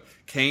better. But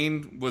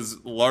Kane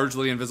was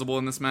largely invisible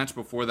in this match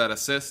before that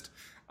assist.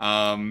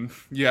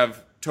 You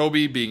have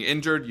Toby being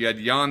injured. You had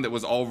Jan that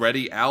was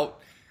already out.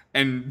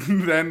 And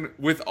then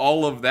with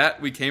all of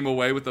that, we came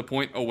away with a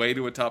point away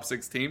to a top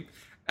 6 team.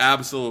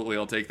 Absolutely,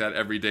 I'll take that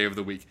every day of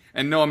the week.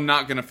 And no, I'm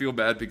not going to feel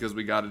bad because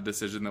we got a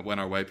decision that went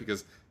our way,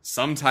 because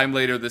sometime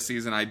later this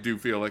season, I do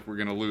feel like we're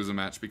going to lose a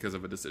match because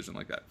of a decision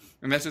like that.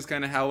 And that's just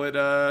kind of how it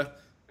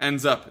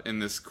ends up in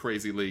this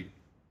crazy league.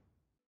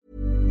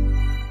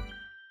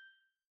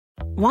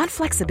 Want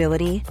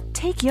flexibility?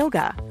 Take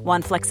yoga.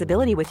 Want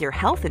flexibility with your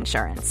health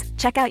insurance?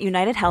 Check out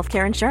United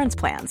Healthcare Insurance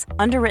Plans.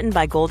 Underwritten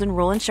by Golden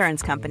Rule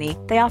Insurance Company,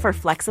 they offer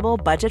flexible,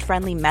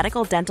 budget-friendly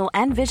medical, dental,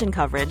 and vision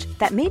coverage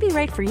that may be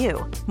right for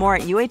you. More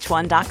at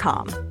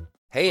uh1.com.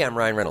 Hey, I'm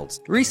Ryan Reynolds.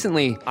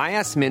 Recently, I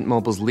asked Mint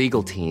Mobile's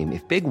legal team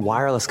if big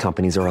wireless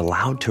companies are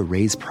allowed to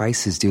raise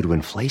prices due to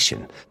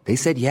inflation. They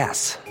said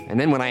yes. And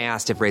then when I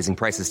asked if raising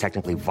prices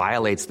technically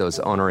violates those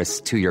onerous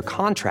two-year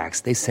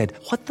contracts, they said,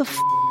 "What the f***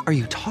 are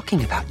you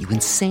talking about, you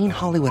insane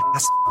Hollywood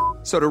ass?"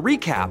 So to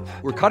recap,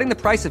 we're cutting the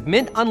price of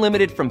Mint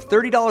Unlimited from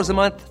 $30 a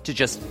month to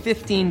just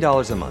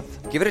 $15 a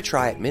month. Give it a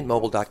try at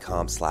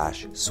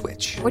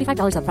mintmobile.com/switch.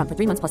 $45 up front for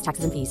 3 months plus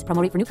taxes and fees.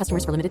 Promo rate for new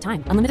customers for limited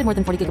time. Unlimited more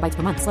than 40 gigabytes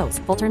per month. Slows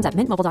full terms at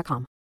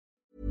mintmobile.com.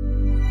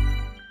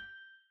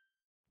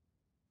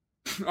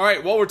 All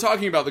right, while we're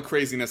talking about the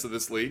craziness of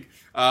this league,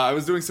 I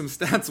was doing some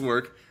stats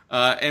work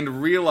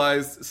and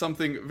realized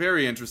something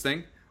very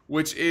interesting,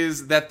 which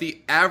is that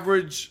the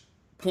average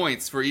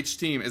points for each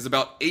team is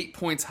about 8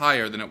 points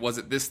higher than it was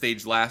at this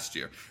stage last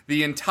year.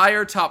 The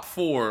entire top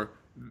 4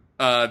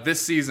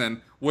 this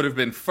season would have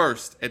been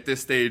first at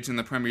this stage in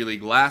the Premier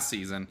League last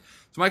season.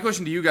 So my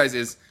question to you guys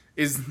is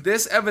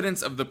this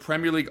evidence of the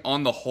Premier League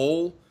on the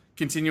whole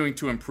continuing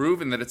to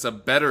improve and that it's a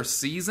better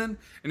season?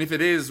 And if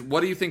it is,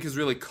 what do you think has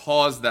really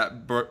caused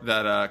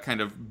that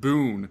kind of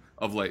boon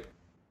of late?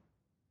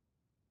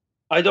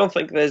 I don't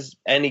think there's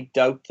any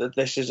doubt that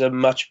this is a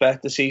much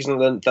better season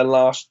than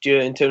last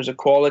year in terms of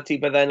quality.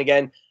 But then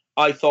again,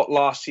 I thought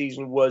last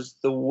season was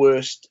the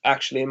worst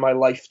actually in my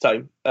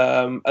lifetime,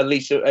 at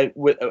least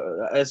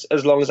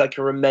as long as I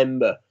can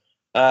remember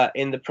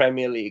in the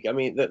Premier League. I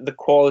mean, the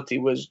quality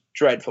was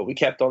dreadful. We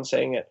kept on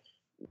saying it.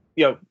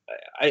 You know,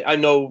 I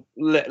know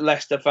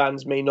Leicester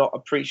fans may not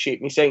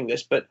appreciate me saying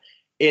this, but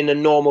in a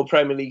normal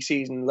Premier League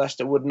season,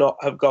 Leicester would not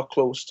have got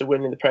close to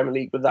winning the Premier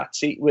League with that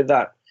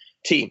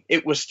team.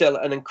 It was still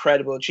an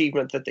incredible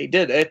achievement that they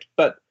did it,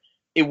 but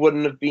it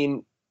wouldn't have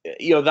been,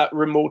 that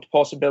remote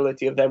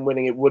possibility of them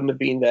winning, it wouldn't have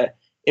been there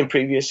in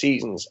previous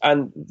seasons.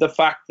 And the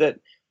fact that,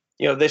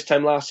 this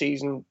time last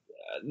season,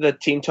 the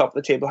team top of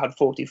the table had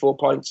 44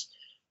 points.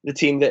 The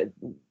team that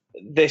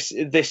this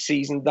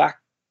season, that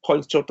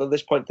points total at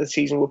this point of the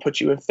season will put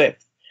you in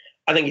fifth.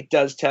 I think it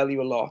does tell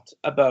you a lot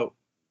about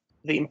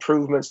the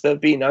improvements that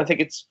have been. I think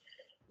it's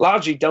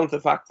largely down to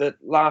the fact that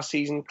last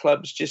season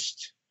clubs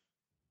just,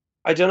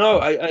 I don't know.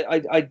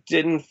 I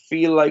didn't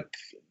feel like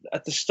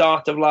at the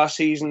start of last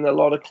season a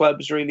lot of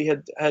clubs really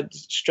had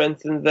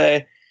strengthened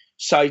their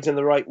sides in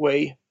the right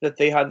way, that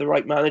they had the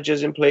right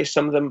managers in place.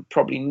 Some of them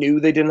probably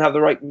knew they didn't have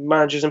the right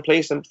managers in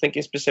place. I'm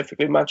thinking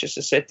specifically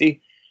Manchester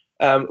City,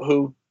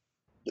 who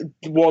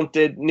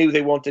knew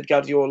they wanted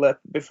Guardiola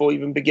before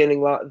even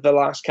beginning the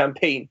last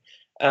campaign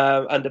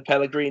under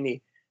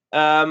Pellegrini.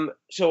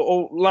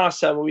 So last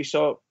summer we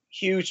saw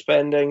huge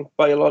spending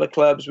by a lot of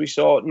clubs. We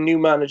saw new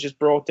managers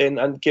brought in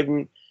and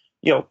given,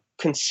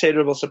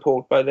 considerable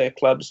support by their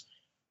clubs.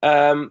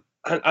 And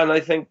I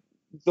think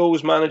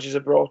those managers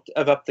have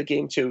upped the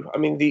game too. I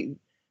mean,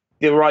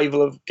 the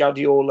arrival of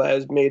Guardiola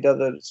has made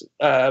others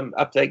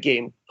up their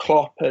game.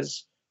 Klopp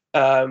has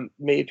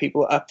made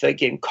people up their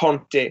game.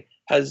 Conte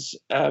has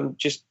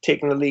just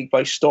taken the league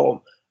by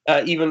storm.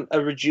 Even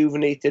a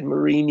rejuvenated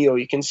Mourinho,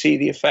 you can see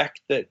the effect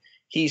that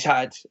he's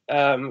had.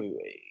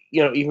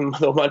 Even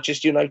though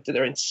Manchester United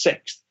are in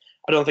sixth,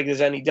 I don't think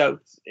there's any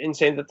doubt in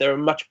saying that they're a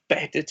much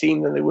better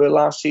team than they were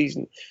last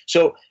season.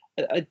 So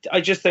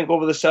I just think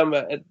over the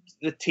summer,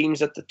 the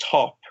teams at the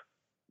top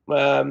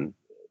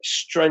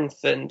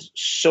strengthened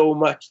so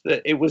much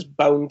that it was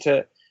bound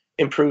to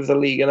improve the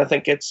league. And I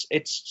think it's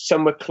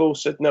somewhere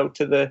closer now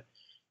to the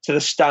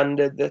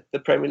standard that the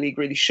Premier League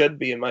really should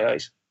be in my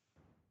eyes.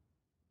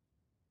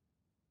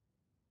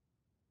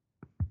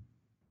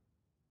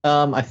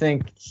 I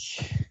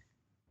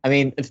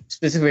mean,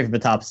 specifically for the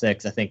top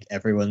six, I think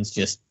everyone's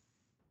just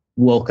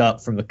woke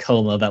up from the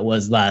coma that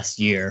was last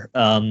year.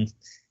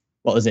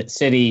 What was it?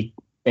 City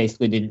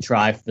basically didn't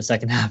try for the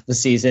second half of the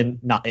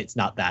season. It's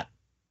not that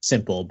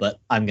simple,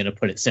 but I'm going to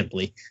put it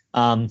simply.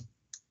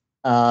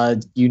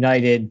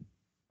 United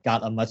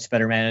got a much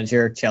better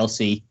manager.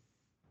 Chelsea,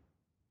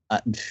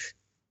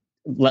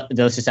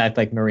 let's just act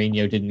like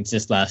Mourinho didn't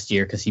exist last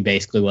year because he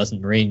basically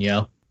wasn't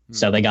Mourinho.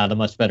 So they got a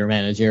much better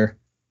manager.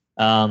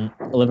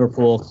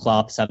 Liverpool,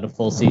 Klopp's had a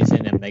full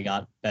season and they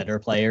got better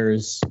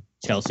players.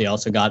 Chelsea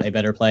also got a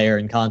better player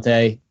in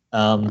Conte.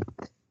 The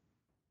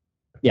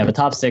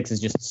top six is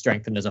just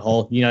strengthened as a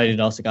whole. United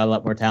also got a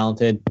lot more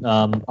talented.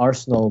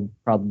 Arsenal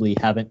probably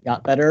haven't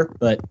got better,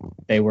 but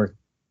they were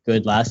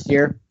good last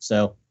year.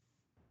 So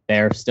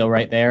they're still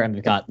right there and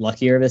they got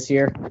luckier this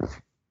year.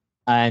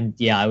 And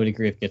yeah, I would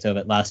agree with Gito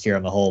that last year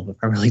on the whole, the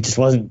Premier League just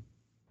wasn't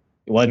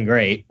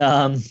great.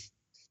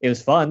 It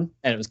was fun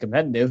and it was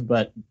competitive,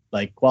 but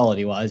like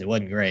quality wise, it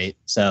wasn't great.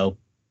 So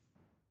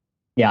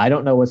yeah, I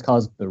don't know what's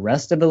caused the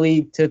rest of the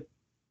league to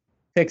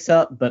fix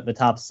up, but the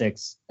top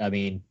six, I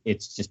mean,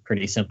 it's just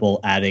pretty simple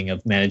adding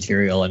of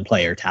managerial and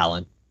player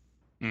talent.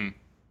 And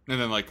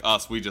then like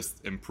us, we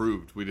just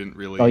improved. We didn't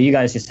really. Oh, you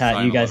guys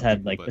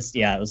had like this.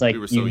 Yeah, it was like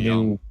you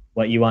knew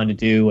what you wanted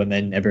to do, and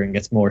then everyone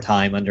gets more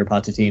time under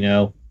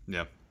Pochettino.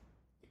 Yeah.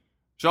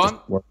 Sean?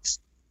 Works.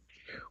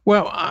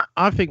 Well,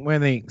 I think we're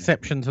the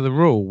exception to the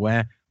rule,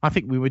 where I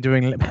think we were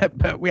doing,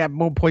 but we had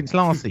more points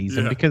last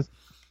season because.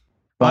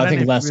 Well, I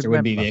think Leicester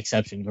would be the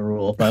exception to the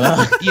rule,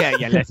 but yeah,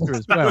 Leicester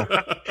as well.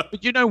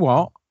 But you know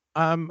what?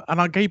 And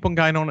I keep on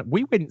going on.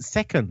 We went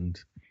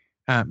second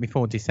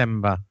before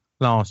December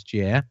last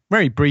year,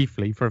 very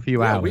briefly for a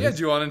few hours. We had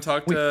you on and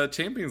talked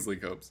Champions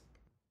League hopes.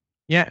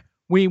 Yeah,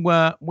 we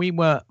were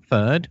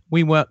third.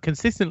 We were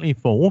consistently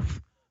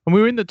fourth, and we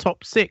were in the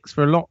top six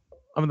for a lot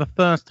of the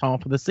first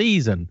half of the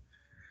season.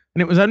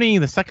 And it was only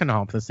the second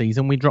half of the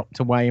season we dropped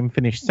away and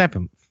finished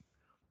seventh.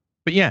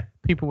 But yeah,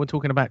 people were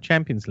talking about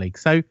Champions League.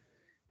 So,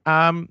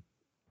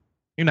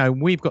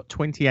 we've got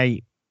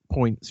 28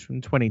 points from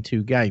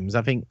 22 games.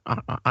 I think I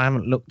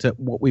haven't looked at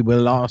what we were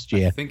last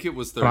year. I think it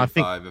was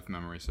 35 if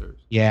memory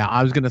serves. Yeah,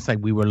 I was going to say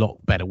we were a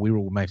lot better. We were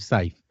almost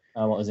safe.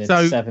 What was it?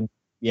 7?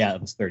 Yeah,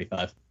 it was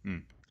 35.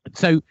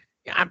 So,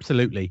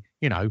 absolutely,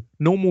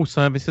 normal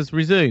service has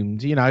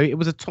resumed. It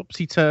was a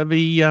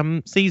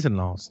topsy-turvy season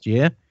last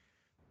year.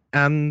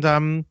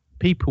 And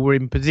people were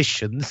in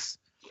positions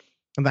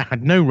and they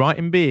had no right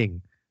in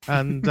being.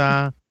 And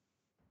well,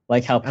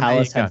 Like how And there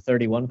Palace you had go.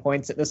 31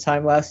 points at this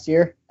time last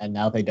year, and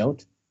now they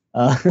don't.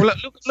 Well,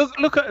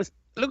 look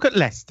at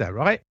Leicester,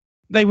 right?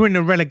 They were in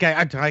a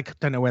relegation. I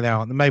don't know where they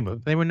are at the moment.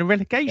 But they were in a They're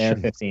relegation.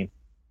 15.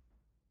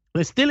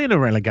 They're still in a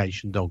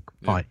relegation dog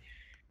fight.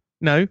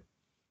 No,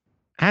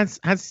 has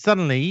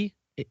suddenly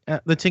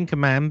the Tinker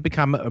Man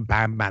become a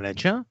bad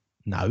manager?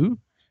 No,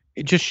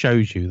 it just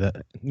shows you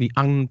that the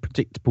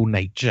unpredictable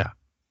nature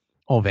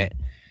of it.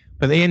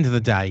 But at the end of the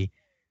day,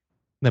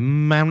 the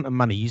amount of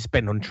money you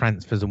spend on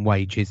transfers and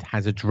wages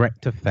has a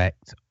direct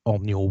effect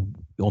on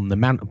the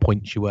amount of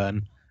points you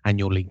earn and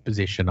your league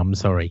position. I'm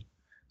sorry,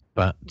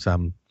 but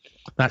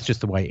that's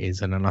just the way it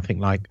is. And then I think,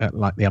 like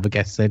the other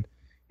guest said,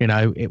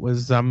 it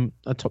was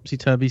a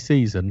topsy-turvy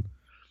season,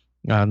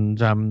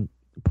 and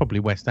probably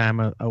West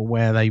Ham are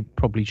where they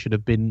probably should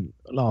have been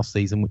last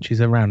season, which is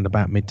around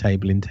about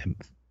mid-table in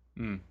 10th.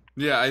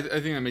 Yeah, I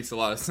think that makes a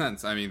lot of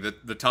sense. I mean,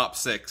 the top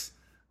six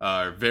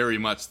are very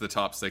much the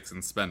top six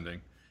in spending.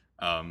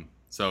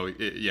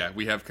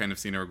 We have kind of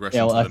seen a regression.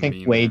 Yeah, well, to I the think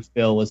mean wage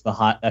bill was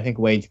I think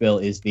wage bill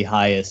is the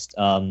highest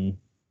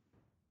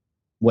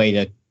way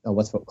to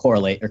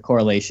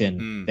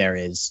correlation there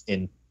is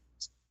in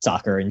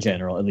soccer in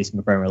general, at least in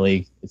the Premier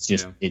League.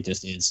 It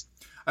just is.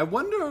 I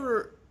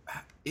wonder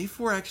if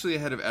we're actually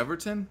ahead of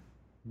Everton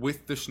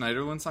with the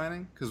Schneiderlin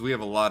signing, because we have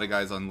a lot of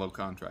guys on low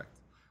contract.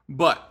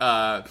 But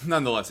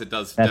nonetheless, it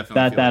does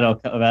definitely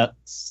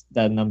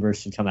that number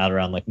should come out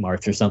around like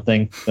March or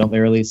something. Don't they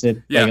release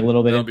it? Yeah, like a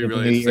little bit that'll into be the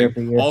really new year for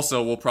year.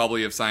 Also, we'll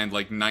probably have signed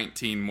like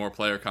 19 more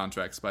player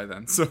contracts by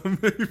then. So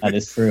maybe, that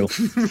is true.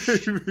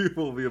 Maybe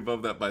we'll be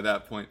above that by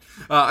that point.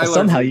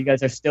 Somehow you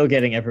guys are still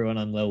getting everyone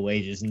on low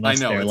wages. I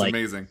know, it's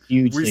amazing.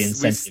 Hugely we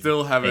incentive. We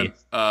still haven't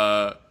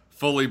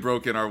fully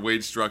broken our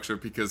wage structure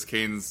because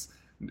Kane's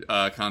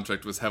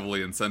contract was heavily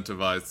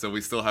incentivized, so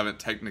we still haven't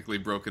technically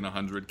broken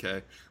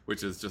 100K,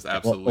 which is just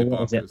absolutely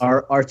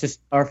bonkers.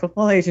 Are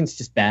football agents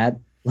just bad?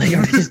 Like,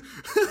 are just,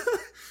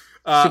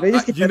 should they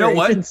just get better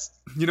agents?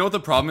 You know what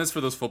the problem is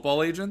for those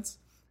football agents?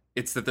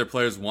 It's that their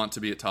players want to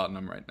be at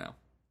Tottenham right now.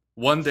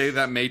 One day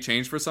that may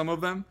change for some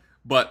of them,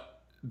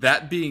 but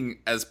that being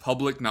as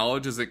public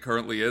knowledge as it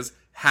currently is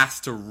has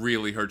to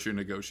really hurt your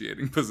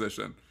negotiating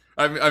position.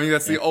 I mean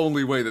that's the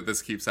only way that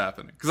this keeps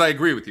happening. Because I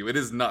agree with you, it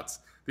is nuts.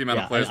 The amount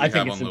of players we have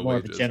on low wages. I think it's more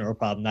of a general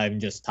problem, not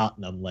even just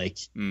Tottenham. Like,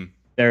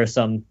 there are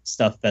some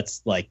stuff that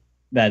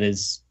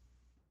is,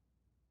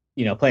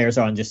 players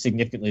are on just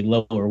significantly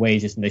lower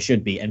wages than they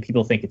should be, and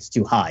people think it's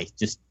too high.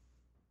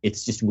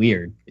 It's just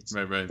weird.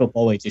 Right.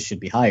 Football wages should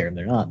be higher, and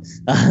they're not.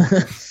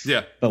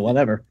 Yeah. But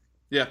whatever.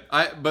 Yeah,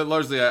 but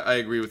largely I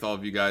agree with all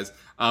of you guys.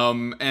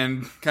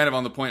 And kind of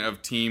on the point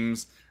of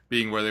teams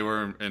being where they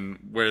were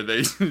and where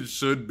they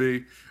should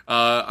be,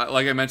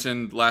 like I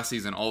mentioned last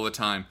season all the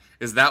time,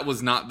 is that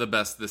was not the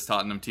best this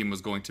Tottenham team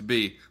was going to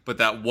be, but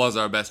that was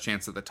our best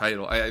chance at the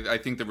title. I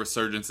think the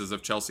resurgences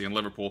of Chelsea and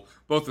Liverpool,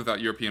 both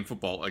without European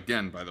football,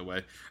 again, by the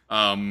way,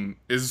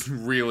 is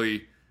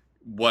really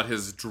what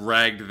has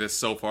dragged this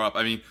so far up.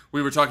 I mean,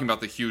 we were talking about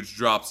the huge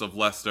drops of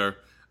Leicester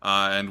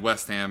and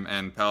West Ham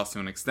and Palace to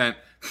an extent,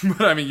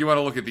 but I mean, you want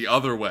to look at the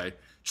other way.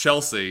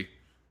 Chelsea,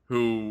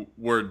 who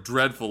were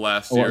dreadful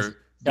last year.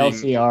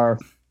 Chelsea are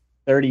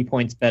 30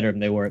 points better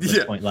than they were at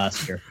this point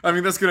last year. I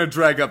mean, that's going to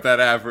drag up that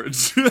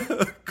average.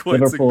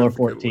 Liverpool are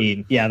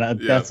 14. Yeah,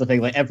 that's the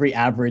thing. Like, every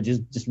average is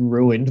just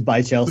ruined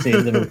by Chelsea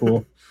and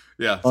Liverpool.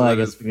 Yeah. Well, I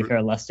guess to be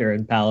fair, Leicester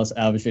and Palace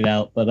average it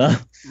out, but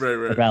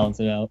right. balance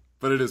it out.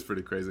 But it is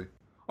pretty crazy.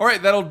 All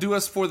right, that'll do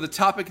us for the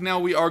topic. Now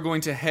we are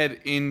going to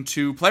head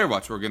into Player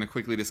Watch. We're going to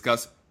quickly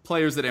discuss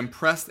players that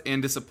impressed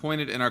and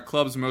disappointed in our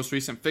club's most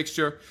recent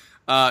fixture.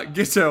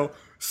 Gitto,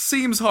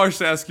 seems harsh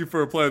to ask you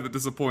for a player that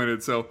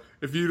disappointed, so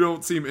if you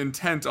don't seem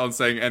intent on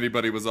saying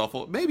anybody was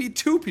awful, maybe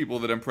two people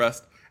that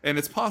impressed, and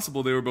it's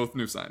possible they were both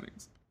new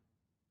signings.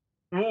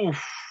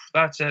 Oof,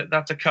 that's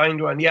a kind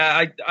one.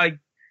 Yeah,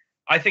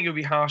 I think it would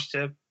be harsh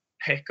to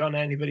pick on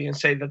anybody and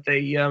say that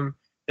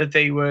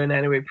they were in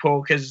any way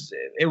poor, because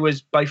it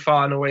was by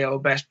far and away our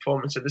best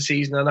performance of the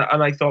season, and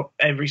I thought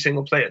every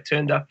single player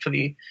turned up for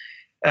the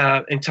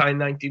entire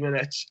 90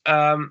 minutes.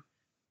 I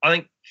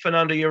think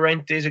Fernando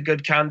Llorente is a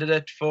good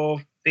candidate for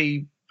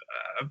the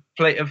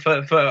player for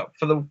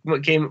the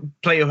game.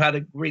 Player who had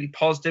a really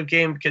positive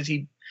game because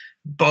he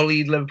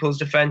bullied Liverpool's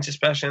defence,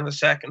 especially in the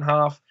second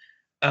half.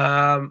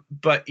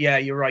 But yeah,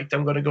 you're right.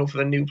 I'm going to go for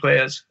the new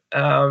players.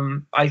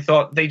 I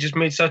thought they just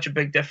made such a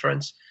big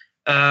difference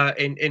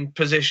in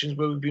positions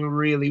where we've been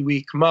really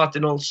weak.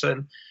 Martin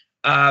Olsen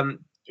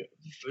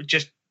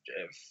just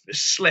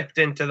slipped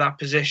into that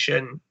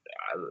position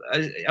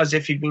as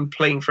if he'd been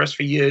playing for us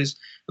for years.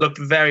 Looked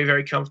very,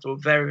 very comfortable,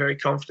 very, very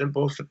confident,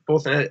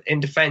 both in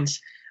defence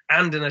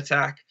and in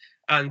attack.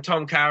 And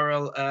Tom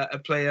Carroll, a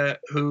player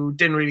who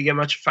didn't really get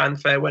much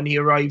fanfare when he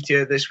arrived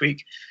here this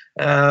week,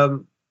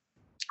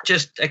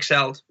 just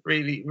excelled.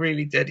 Really,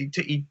 really did.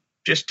 He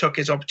just took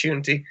his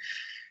opportunity.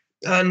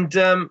 And,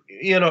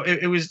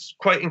 it was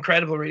quite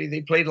incredible, really.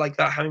 They played like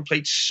that, having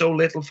played so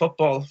little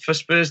football for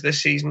Spurs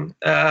this season.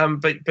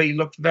 But he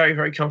looked very,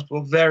 very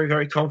comfortable, very,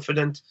 very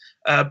confident,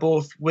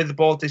 both with the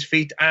ball at his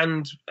feet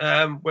and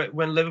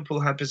when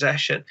Liverpool had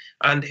possession.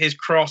 And his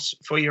cross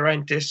for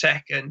Llorente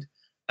second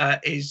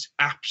is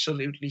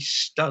absolutely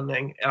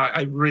stunning.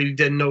 I really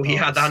didn't know he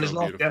had that in his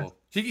locker.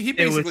 He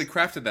basically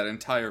crafted that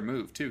entire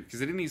move, too, because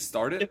didn't he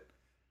start it?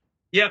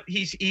 Yep,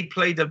 he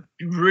played a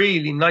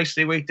really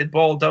nicely weighted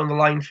ball down the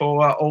line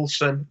for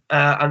Olsen,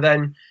 and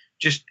then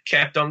just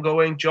kept on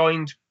going,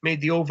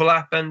 made the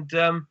overlap, and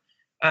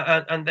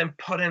then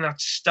put in that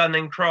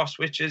stunning cross,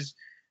 which is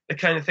the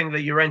kind of thing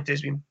that Llorente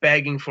has been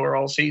begging for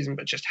all season,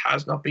 but just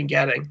has not been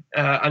getting.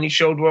 And he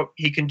showed what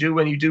he can do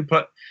when you do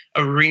put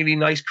a really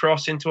nice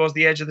cross in towards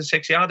the edge of the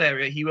 6-yard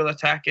area. He will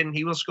attack and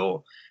he will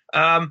score.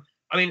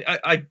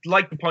 I'd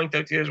like to point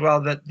out here as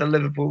well that the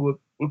Liverpool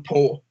were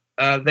poor.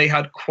 They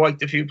had quite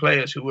a few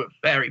players who were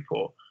very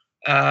poor.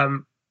 A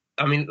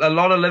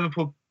lot of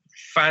Liverpool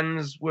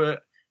fans were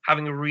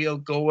having a real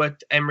go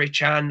at Emre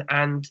Can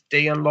and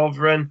Dejan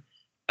Lovren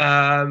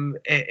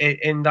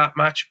in that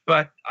match,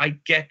 but I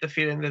get the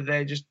feeling that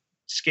they're just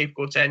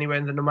scapegoats anyway,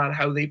 and that no matter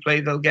how they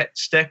play, they'll get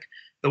stick.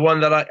 The one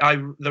that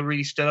that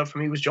really stood out for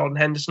me was Jordan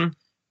Henderson,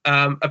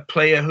 a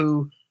player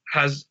who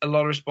has a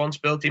lot of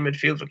responsibility in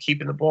midfield for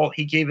keeping the ball.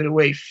 He gave it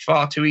away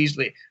far too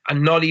easily,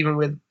 and not even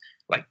with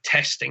like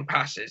testing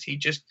passes. He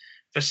just,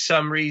 for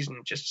some reason,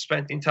 just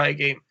spent the entire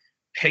game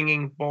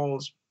pinging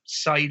balls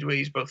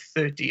sideways about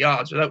 30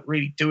 yards without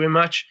really doing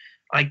much.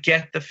 I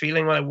get the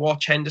feeling when I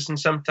watch Henderson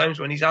sometimes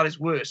when he's at his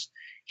worst,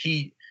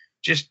 he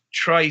just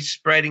tries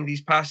spreading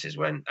these passes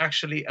when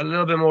actually a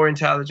little bit more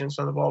intelligence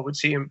on the ball would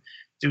see him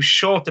do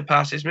shorter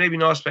passes, maybe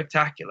not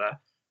spectacular,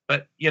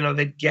 but,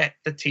 they'd get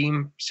the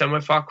team somewhere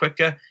far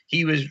quicker.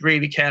 He was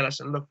really careless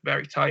and looked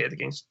very tired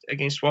against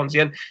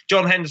Swansea. And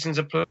John Henderson's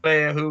a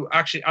player who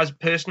actually, as a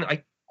person,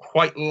 I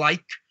quite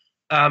like.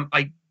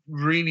 I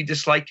really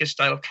dislike his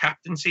style of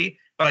captaincy,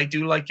 but I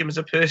do like him as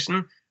a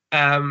person.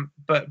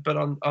 But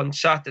on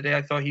Saturday,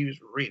 I thought he was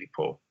really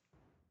poor.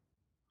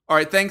 All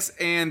right, thanks.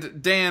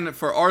 And Dan,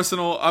 for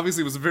Arsenal,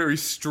 obviously it was a very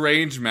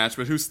strange match,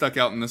 but who stuck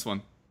out in this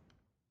one?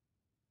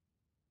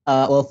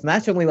 Well, if the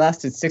match only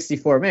lasted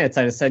 64 minutes,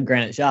 I'd have said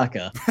Granit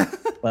Xhaka,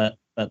 but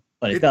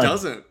it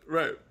doesn't.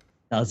 Right?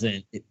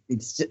 Doesn't.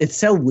 It's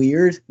so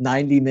weird.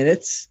 90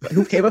 minutes.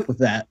 Who came up with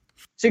that?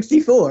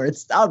 64.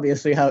 It's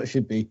obviously how it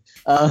should be.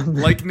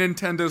 Like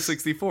Nintendo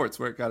 64. It's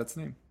where it got its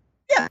name.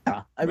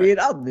 Yeah, I mean,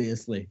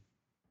 obviously.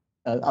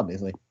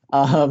 So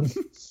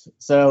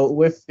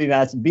with the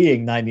match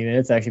being 90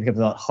 minutes, it actually becomes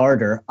a lot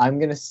harder. I'm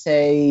gonna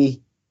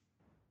say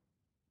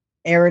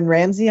Aaron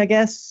Ramsey, I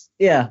guess.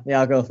 Yeah,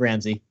 I'll go with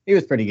Ramsey. He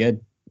was pretty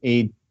good.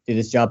 He did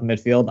his job in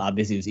midfield.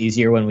 Obviously, it was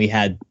easier when we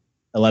had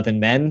 11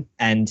 men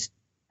and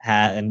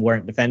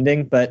weren't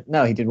defending. But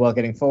no, he did well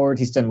getting forward.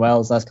 He's done well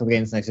his last couple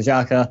games next to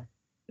Xhaka.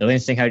 It'll be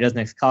interesting how he does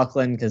next to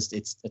Coughlin because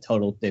it's a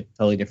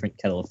totally different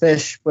kettle of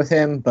fish with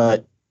him.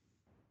 But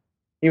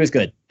he was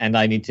good, and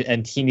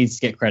he needs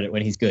to get credit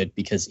when he's good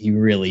because he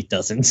really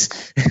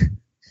doesn't.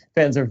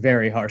 Fans are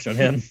very harsh on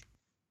him.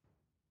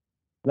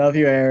 Love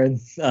you, Aaron.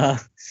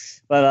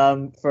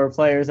 But for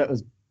players that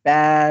was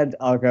bad,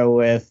 I'll go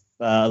with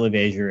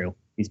Olivier Giroud.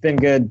 He's been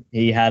good.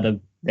 He had a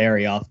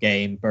very off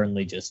game.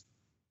 Burnley just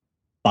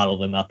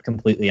bottled him up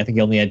completely. I think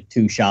he only had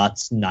 2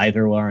 shots.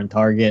 Neither were on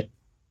target.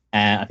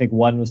 I think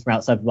one was from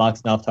outside the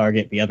box and off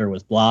target. The other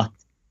was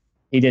blocked.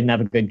 He didn't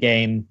have a good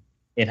game.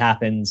 It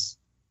happens.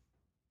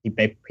 He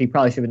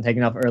probably should have been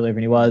taken off earlier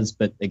than he was.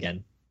 But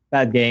again,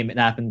 bad game. It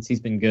happens.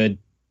 He's been good.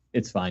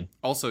 It's fine.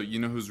 Also, you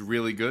know who's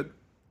really good?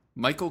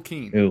 Michael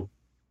Keane. Who?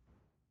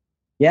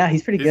 Yeah,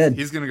 he's pretty good.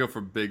 He's going to go for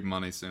big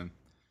money soon.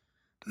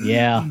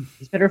 Yeah.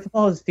 He's better at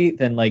football at his feet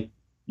than,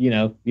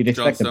 you'd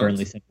expect the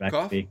Burnley center back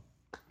to be.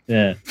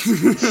 Yeah.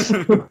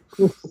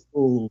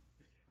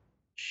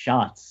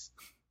 Shots.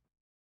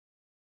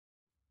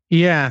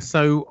 Yeah,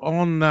 so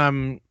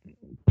on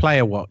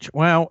Player Watch,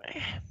 well,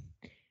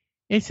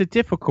 it's a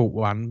difficult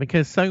one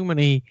because so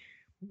many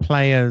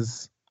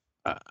players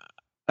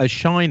are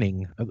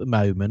shining at the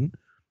moment.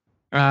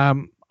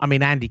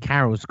 Andy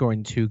Carroll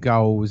scoring 2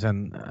 goals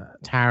and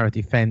Tower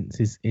Defence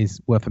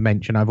is worth a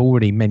mention. I've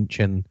already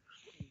mentioned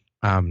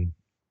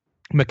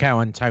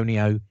Mikel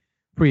Antonio,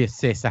 3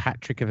 assists, a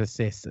hat-trick of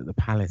assists at the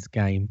Palace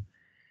game.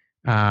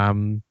 But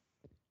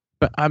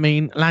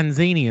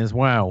Lanzini as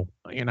well,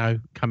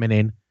 coming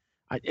in.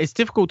 It's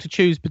difficult to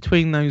choose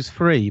between those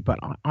 3, but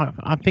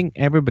I think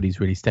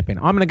everybody's really stepping.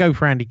 I'm going to go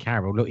for Andy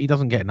Carroll. Look, he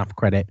doesn't get enough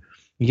credit.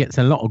 He gets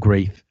a lot of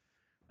grief.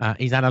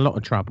 He's had a lot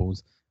of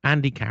troubles.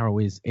 Andy Carroll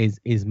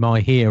is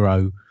my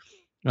hero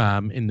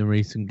in the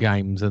recent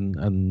games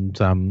and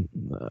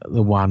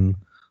the one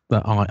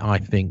that I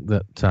think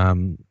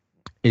that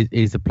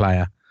is a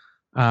player.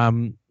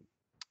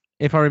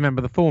 If I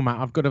remember the format,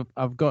 I've got to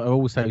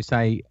also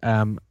say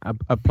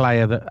a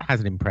player that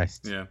hasn't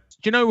impressed. Yeah.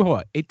 Do you know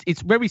what?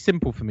 It's very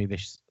simple for me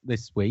this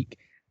week,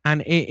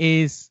 and it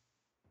is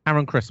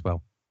Aaron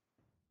Cresswell.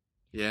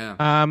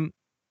 Yeah.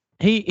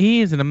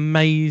 He is an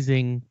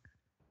amazing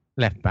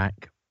left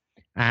back.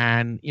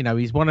 And,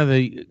 he's one of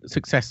the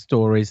success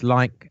stories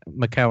like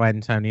Mikel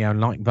Antonio,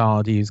 like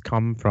Vardy, who's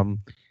come from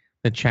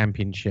the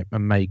Championship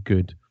and made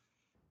good.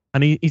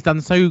 And he's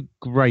done so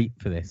great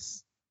for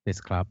this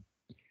club.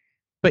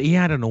 But he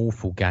had an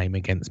awful game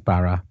against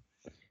Borough.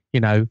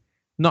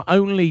 Not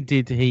only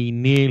did he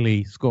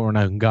nearly score an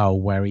own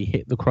goal where he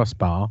hit the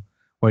crossbar,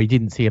 where he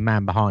didn't see a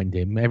man behind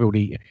him.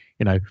 Everybody,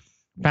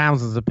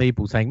 thousands of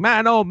people saying,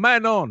 man on,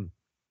 man on.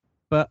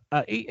 But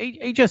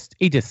he just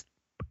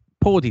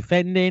poor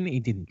defending. He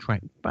didn't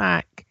track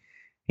back.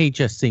 He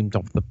just seemed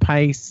off the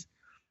pace.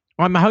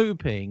 I'm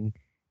hoping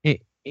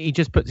he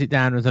just puts it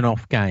down as an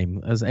off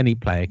game, as any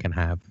player can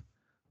have.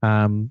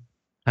 And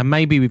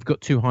maybe we've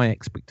got too high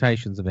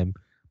expectations of him.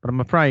 But I'm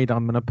afraid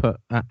I'm going to put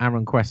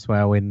Aaron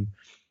Cresswell in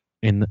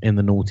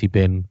the naughty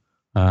bin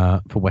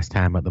for West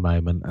Ham at the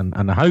moment.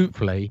 And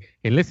hopefully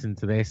he'll listen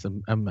to this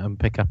and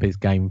pick up his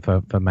game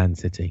for Man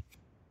City.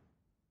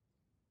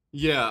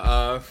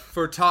 Yeah,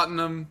 for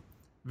Tottenham,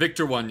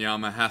 Victor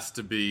Wanyama has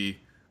to be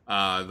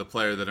the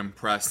player that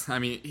impressed. I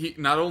mean, he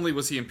not only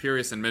was he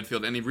imperious in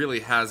midfield, and he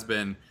really has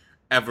been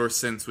ever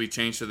since we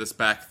changed to this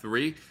back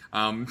three.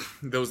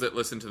 Those that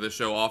listen to this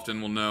show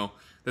often will know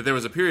that there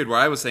was a period where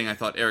I was saying I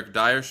thought Eric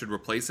Dyer should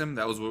replace him.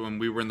 That was when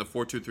we were in the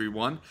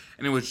 4-2-3-1,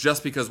 and it was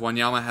just because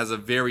Wanyama has a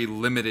very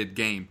limited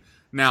game.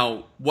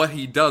 Now, what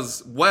he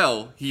does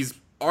well, he's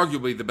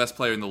arguably the best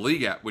player in the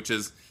league at, which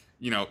is,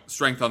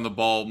 strength on the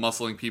ball,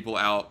 muscling people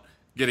out,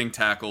 getting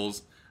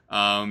tackles.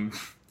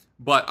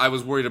 But I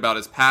was worried about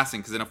his passing,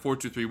 because in a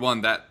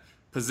 4-2-3-1, that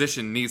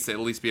position needs to at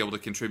least be able to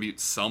contribute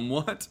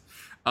somewhat.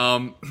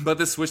 But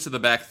this switch to the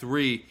back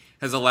three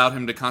has allowed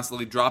him to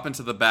constantly drop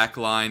into the back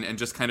line and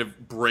just kind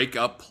of break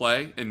up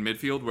play in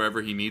midfield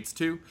wherever he needs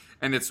to.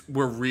 And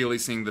we're really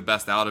seeing the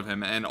best out of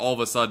him. And all of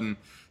a sudden,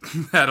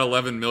 that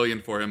 $11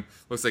 million for him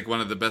looks like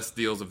one of the best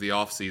deals of the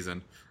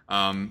offseason.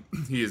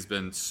 He has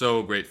been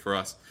so great for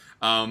us.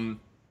 And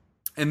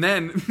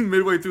then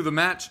midway through the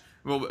match,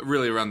 well,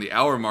 really around the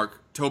hour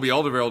mark, Toby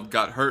Alderweireld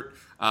got hurt.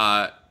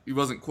 He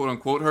wasn't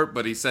quote-unquote hurt,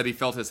 but he said he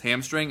felt his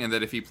hamstring and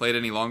that if he played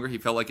any longer, he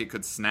felt like it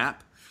could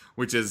snap,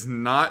 which is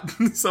not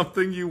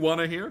something you want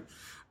to hear.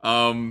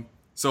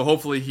 So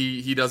hopefully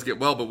he does get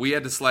well, but we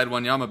had to slide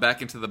Wanyama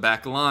back into the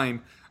back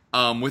line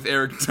with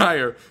Eric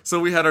Dyer. So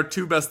we had our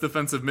two best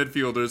defensive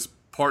midfielders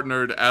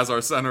partnered as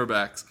our center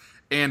backs,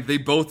 and they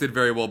both did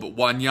very well, but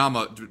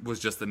Wanyama was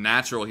just a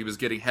natural. He was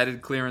getting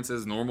headed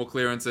clearances, normal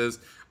clearances,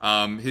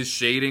 his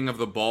shading of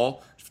the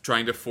ball,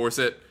 trying to force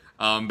it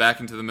back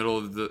into the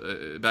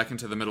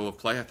middle of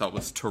play, I thought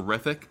was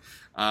terrific.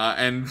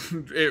 And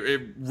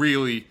it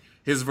really,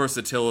 his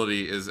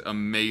versatility is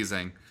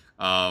amazing.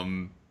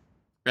 And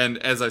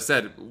as I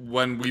said,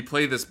 when we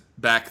play this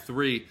back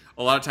three,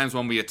 a lot of times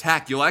when we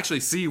attack, you'll actually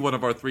see one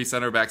of our three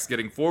center backs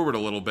getting forward a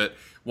little bit.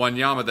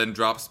 Wanyama then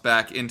drops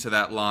back into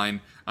that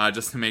line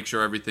just to make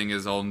sure everything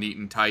is all neat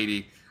and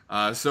tidy.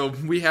 So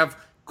we have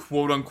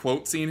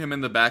quote-unquote seen him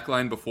in the back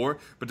line before,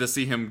 but to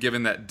see him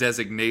given that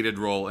designated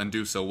role and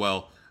do so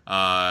well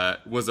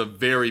was a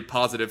very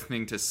positive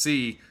thing to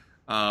see,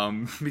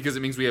 because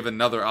it means we have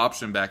another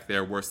option back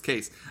there, worst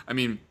case. I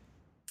mean,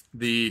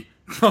 the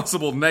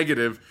possible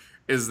negative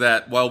is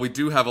that while we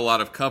do have a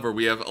lot of cover,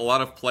 we have a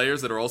lot of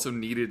players that are also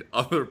needed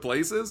other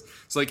places.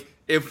 So, like,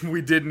 if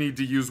we did need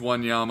to use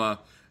Wanyama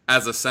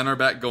as a center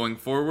back going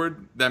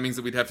forward, that means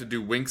that we'd have to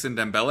do Winks and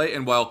Dembele.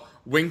 And while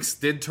Winks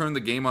did turn the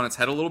game on its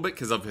head a little bit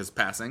because of his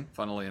passing,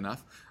 funnily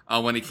enough,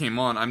 when he came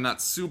on, I'm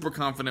not super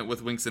confident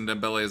with Winks and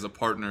Dembele as a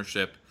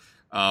partnership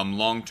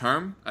long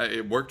term.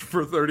 It worked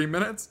for 30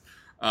 minutes.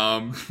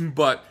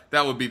 But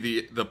that would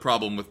be the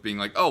problem with being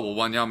like, oh,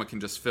 well, Wanyama can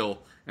just fill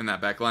in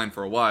that back line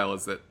for a while,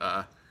 is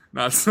that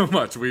not so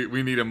much.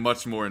 We need him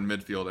much more in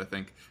midfield, I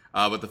think.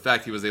 But the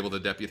fact he was able to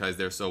deputize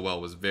there so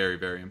well was very,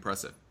 very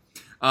impressive.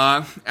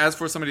 As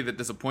for somebody that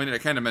disappointed, I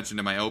kind of mentioned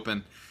in my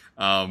open,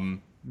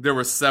 there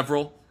were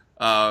several.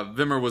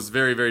 Wimmer was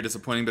very, very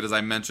disappointing, but as I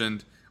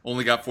mentioned,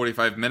 only got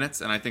 45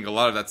 minutes, and I think a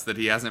lot of that's that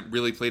he hasn't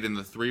really played in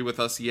the three with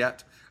us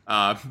yet.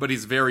 But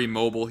he's very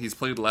mobile. He's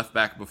played left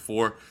back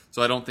before,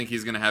 so I don't think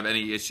he's going to have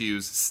any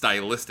issues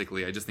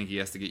stylistically. I just think he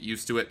has to get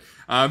used to it.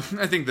 I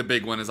think the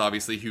big one is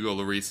obviously Hugo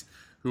Lloris,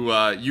 who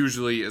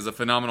usually is a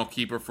phenomenal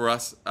keeper for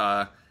us.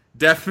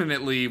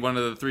 Definitely one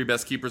of the three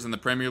best keepers in the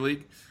Premier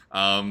League.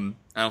 I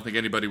don't think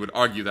anybody would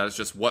argue that. It's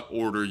just what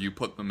order you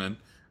put them in.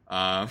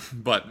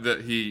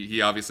 But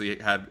he obviously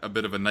had a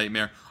bit of a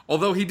nightmare.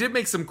 Although he did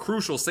make some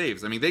crucial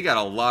saves. I mean, they got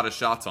a lot of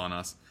shots on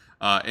us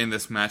in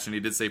this match, and he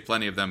did save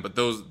plenty of them. But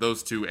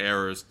those two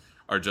errors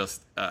are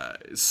just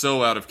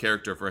so out of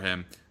character for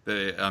him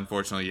that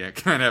unfortunately, you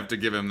kind of have to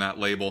give him that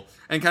label.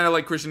 And kind of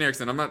like Christian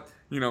Eriksen, I'm not,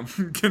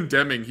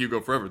 condemning Hugo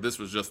forever. This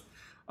was just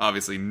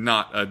obviously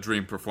not a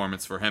dream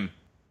performance for him.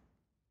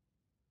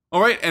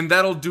 All right, and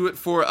that'll do it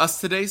for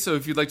us today. So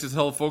if you'd like to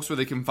tell folks where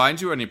they can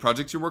find you or any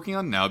projects you're working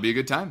on, now would be a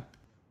good time.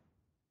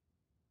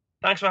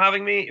 Thanks for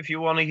having me. If you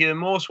want to hear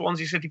more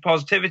Swansea City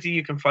positivity,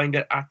 you can find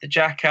it at the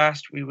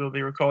Jackcast. We will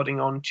be recording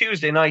on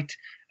Tuesday night,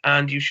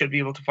 and you should be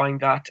able to find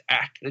that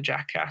at the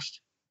Jackcast.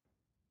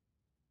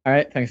 All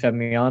right, thanks for having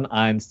me on.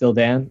 I'm still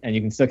Dan, and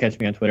you can still catch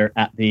me on Twitter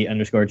at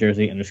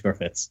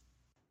 @the_jersey_fits.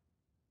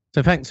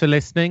 So thanks for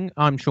listening.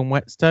 I'm Sean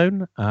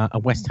Whetstone, a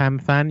West Ham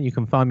fan. You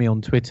can find me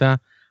on Twitter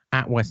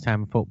at West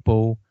Ham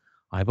Football.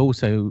 I've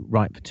also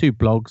write for 2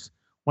 blogs.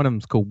 One of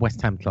them's called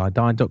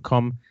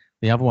westhamtillidie.com.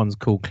 The other one's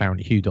called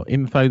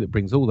clarenthue.info that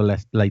brings all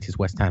the latest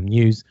West Ham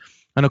news.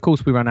 And of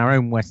course, we run our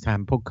own West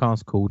Ham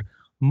podcast called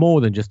More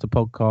Than Just a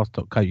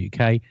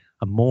Podcast.co.uk.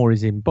 And More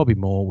is in Bobby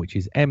Moore, which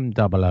is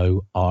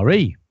MOORE.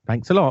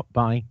 Thanks a lot.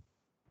 Bye.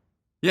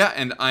 Yeah,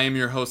 and I am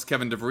your host,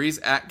 Kevin DeVries,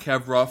 at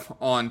KevRuff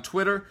on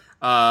Twitter.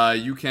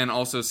 You can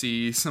also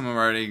see some of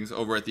our writings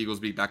over at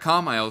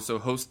theeaglesbeat.com. I also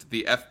host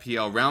the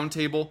FPL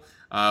Roundtable,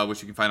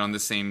 which you can find on the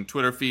same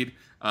Twitter feed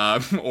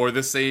or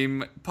the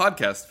same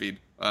podcast feed,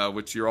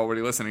 which you're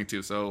already listening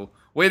to. So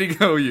way to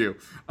go, you.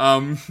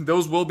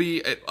 Those will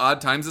be at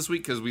odd times this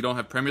week because we don't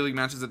have Premier League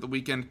matches at the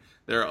weekend.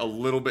 They're a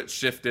little bit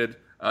shifted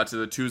to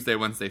the Tuesday,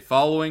 Wednesday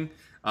following.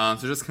 So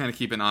just kind of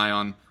keep an eye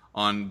on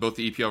both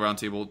the EPL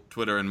Roundtable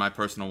Twitter and my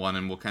personal one,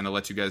 and we'll kind of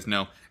let you guys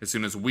know as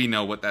soon as we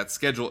know what that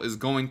schedule is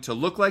going to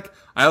look like.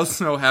 I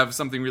also have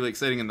something really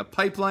exciting in the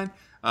pipeline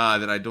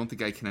that I don't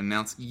think I can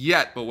announce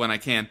yet, but when I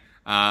can,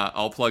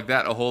 I'll plug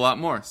that a whole lot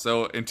more.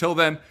 So until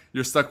then,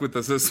 you're stuck with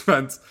the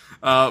suspense.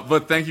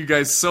 But thank you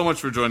guys so much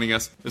for joining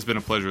us. It's been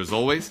a pleasure as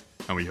always,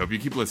 and we hope you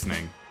keep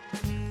listening.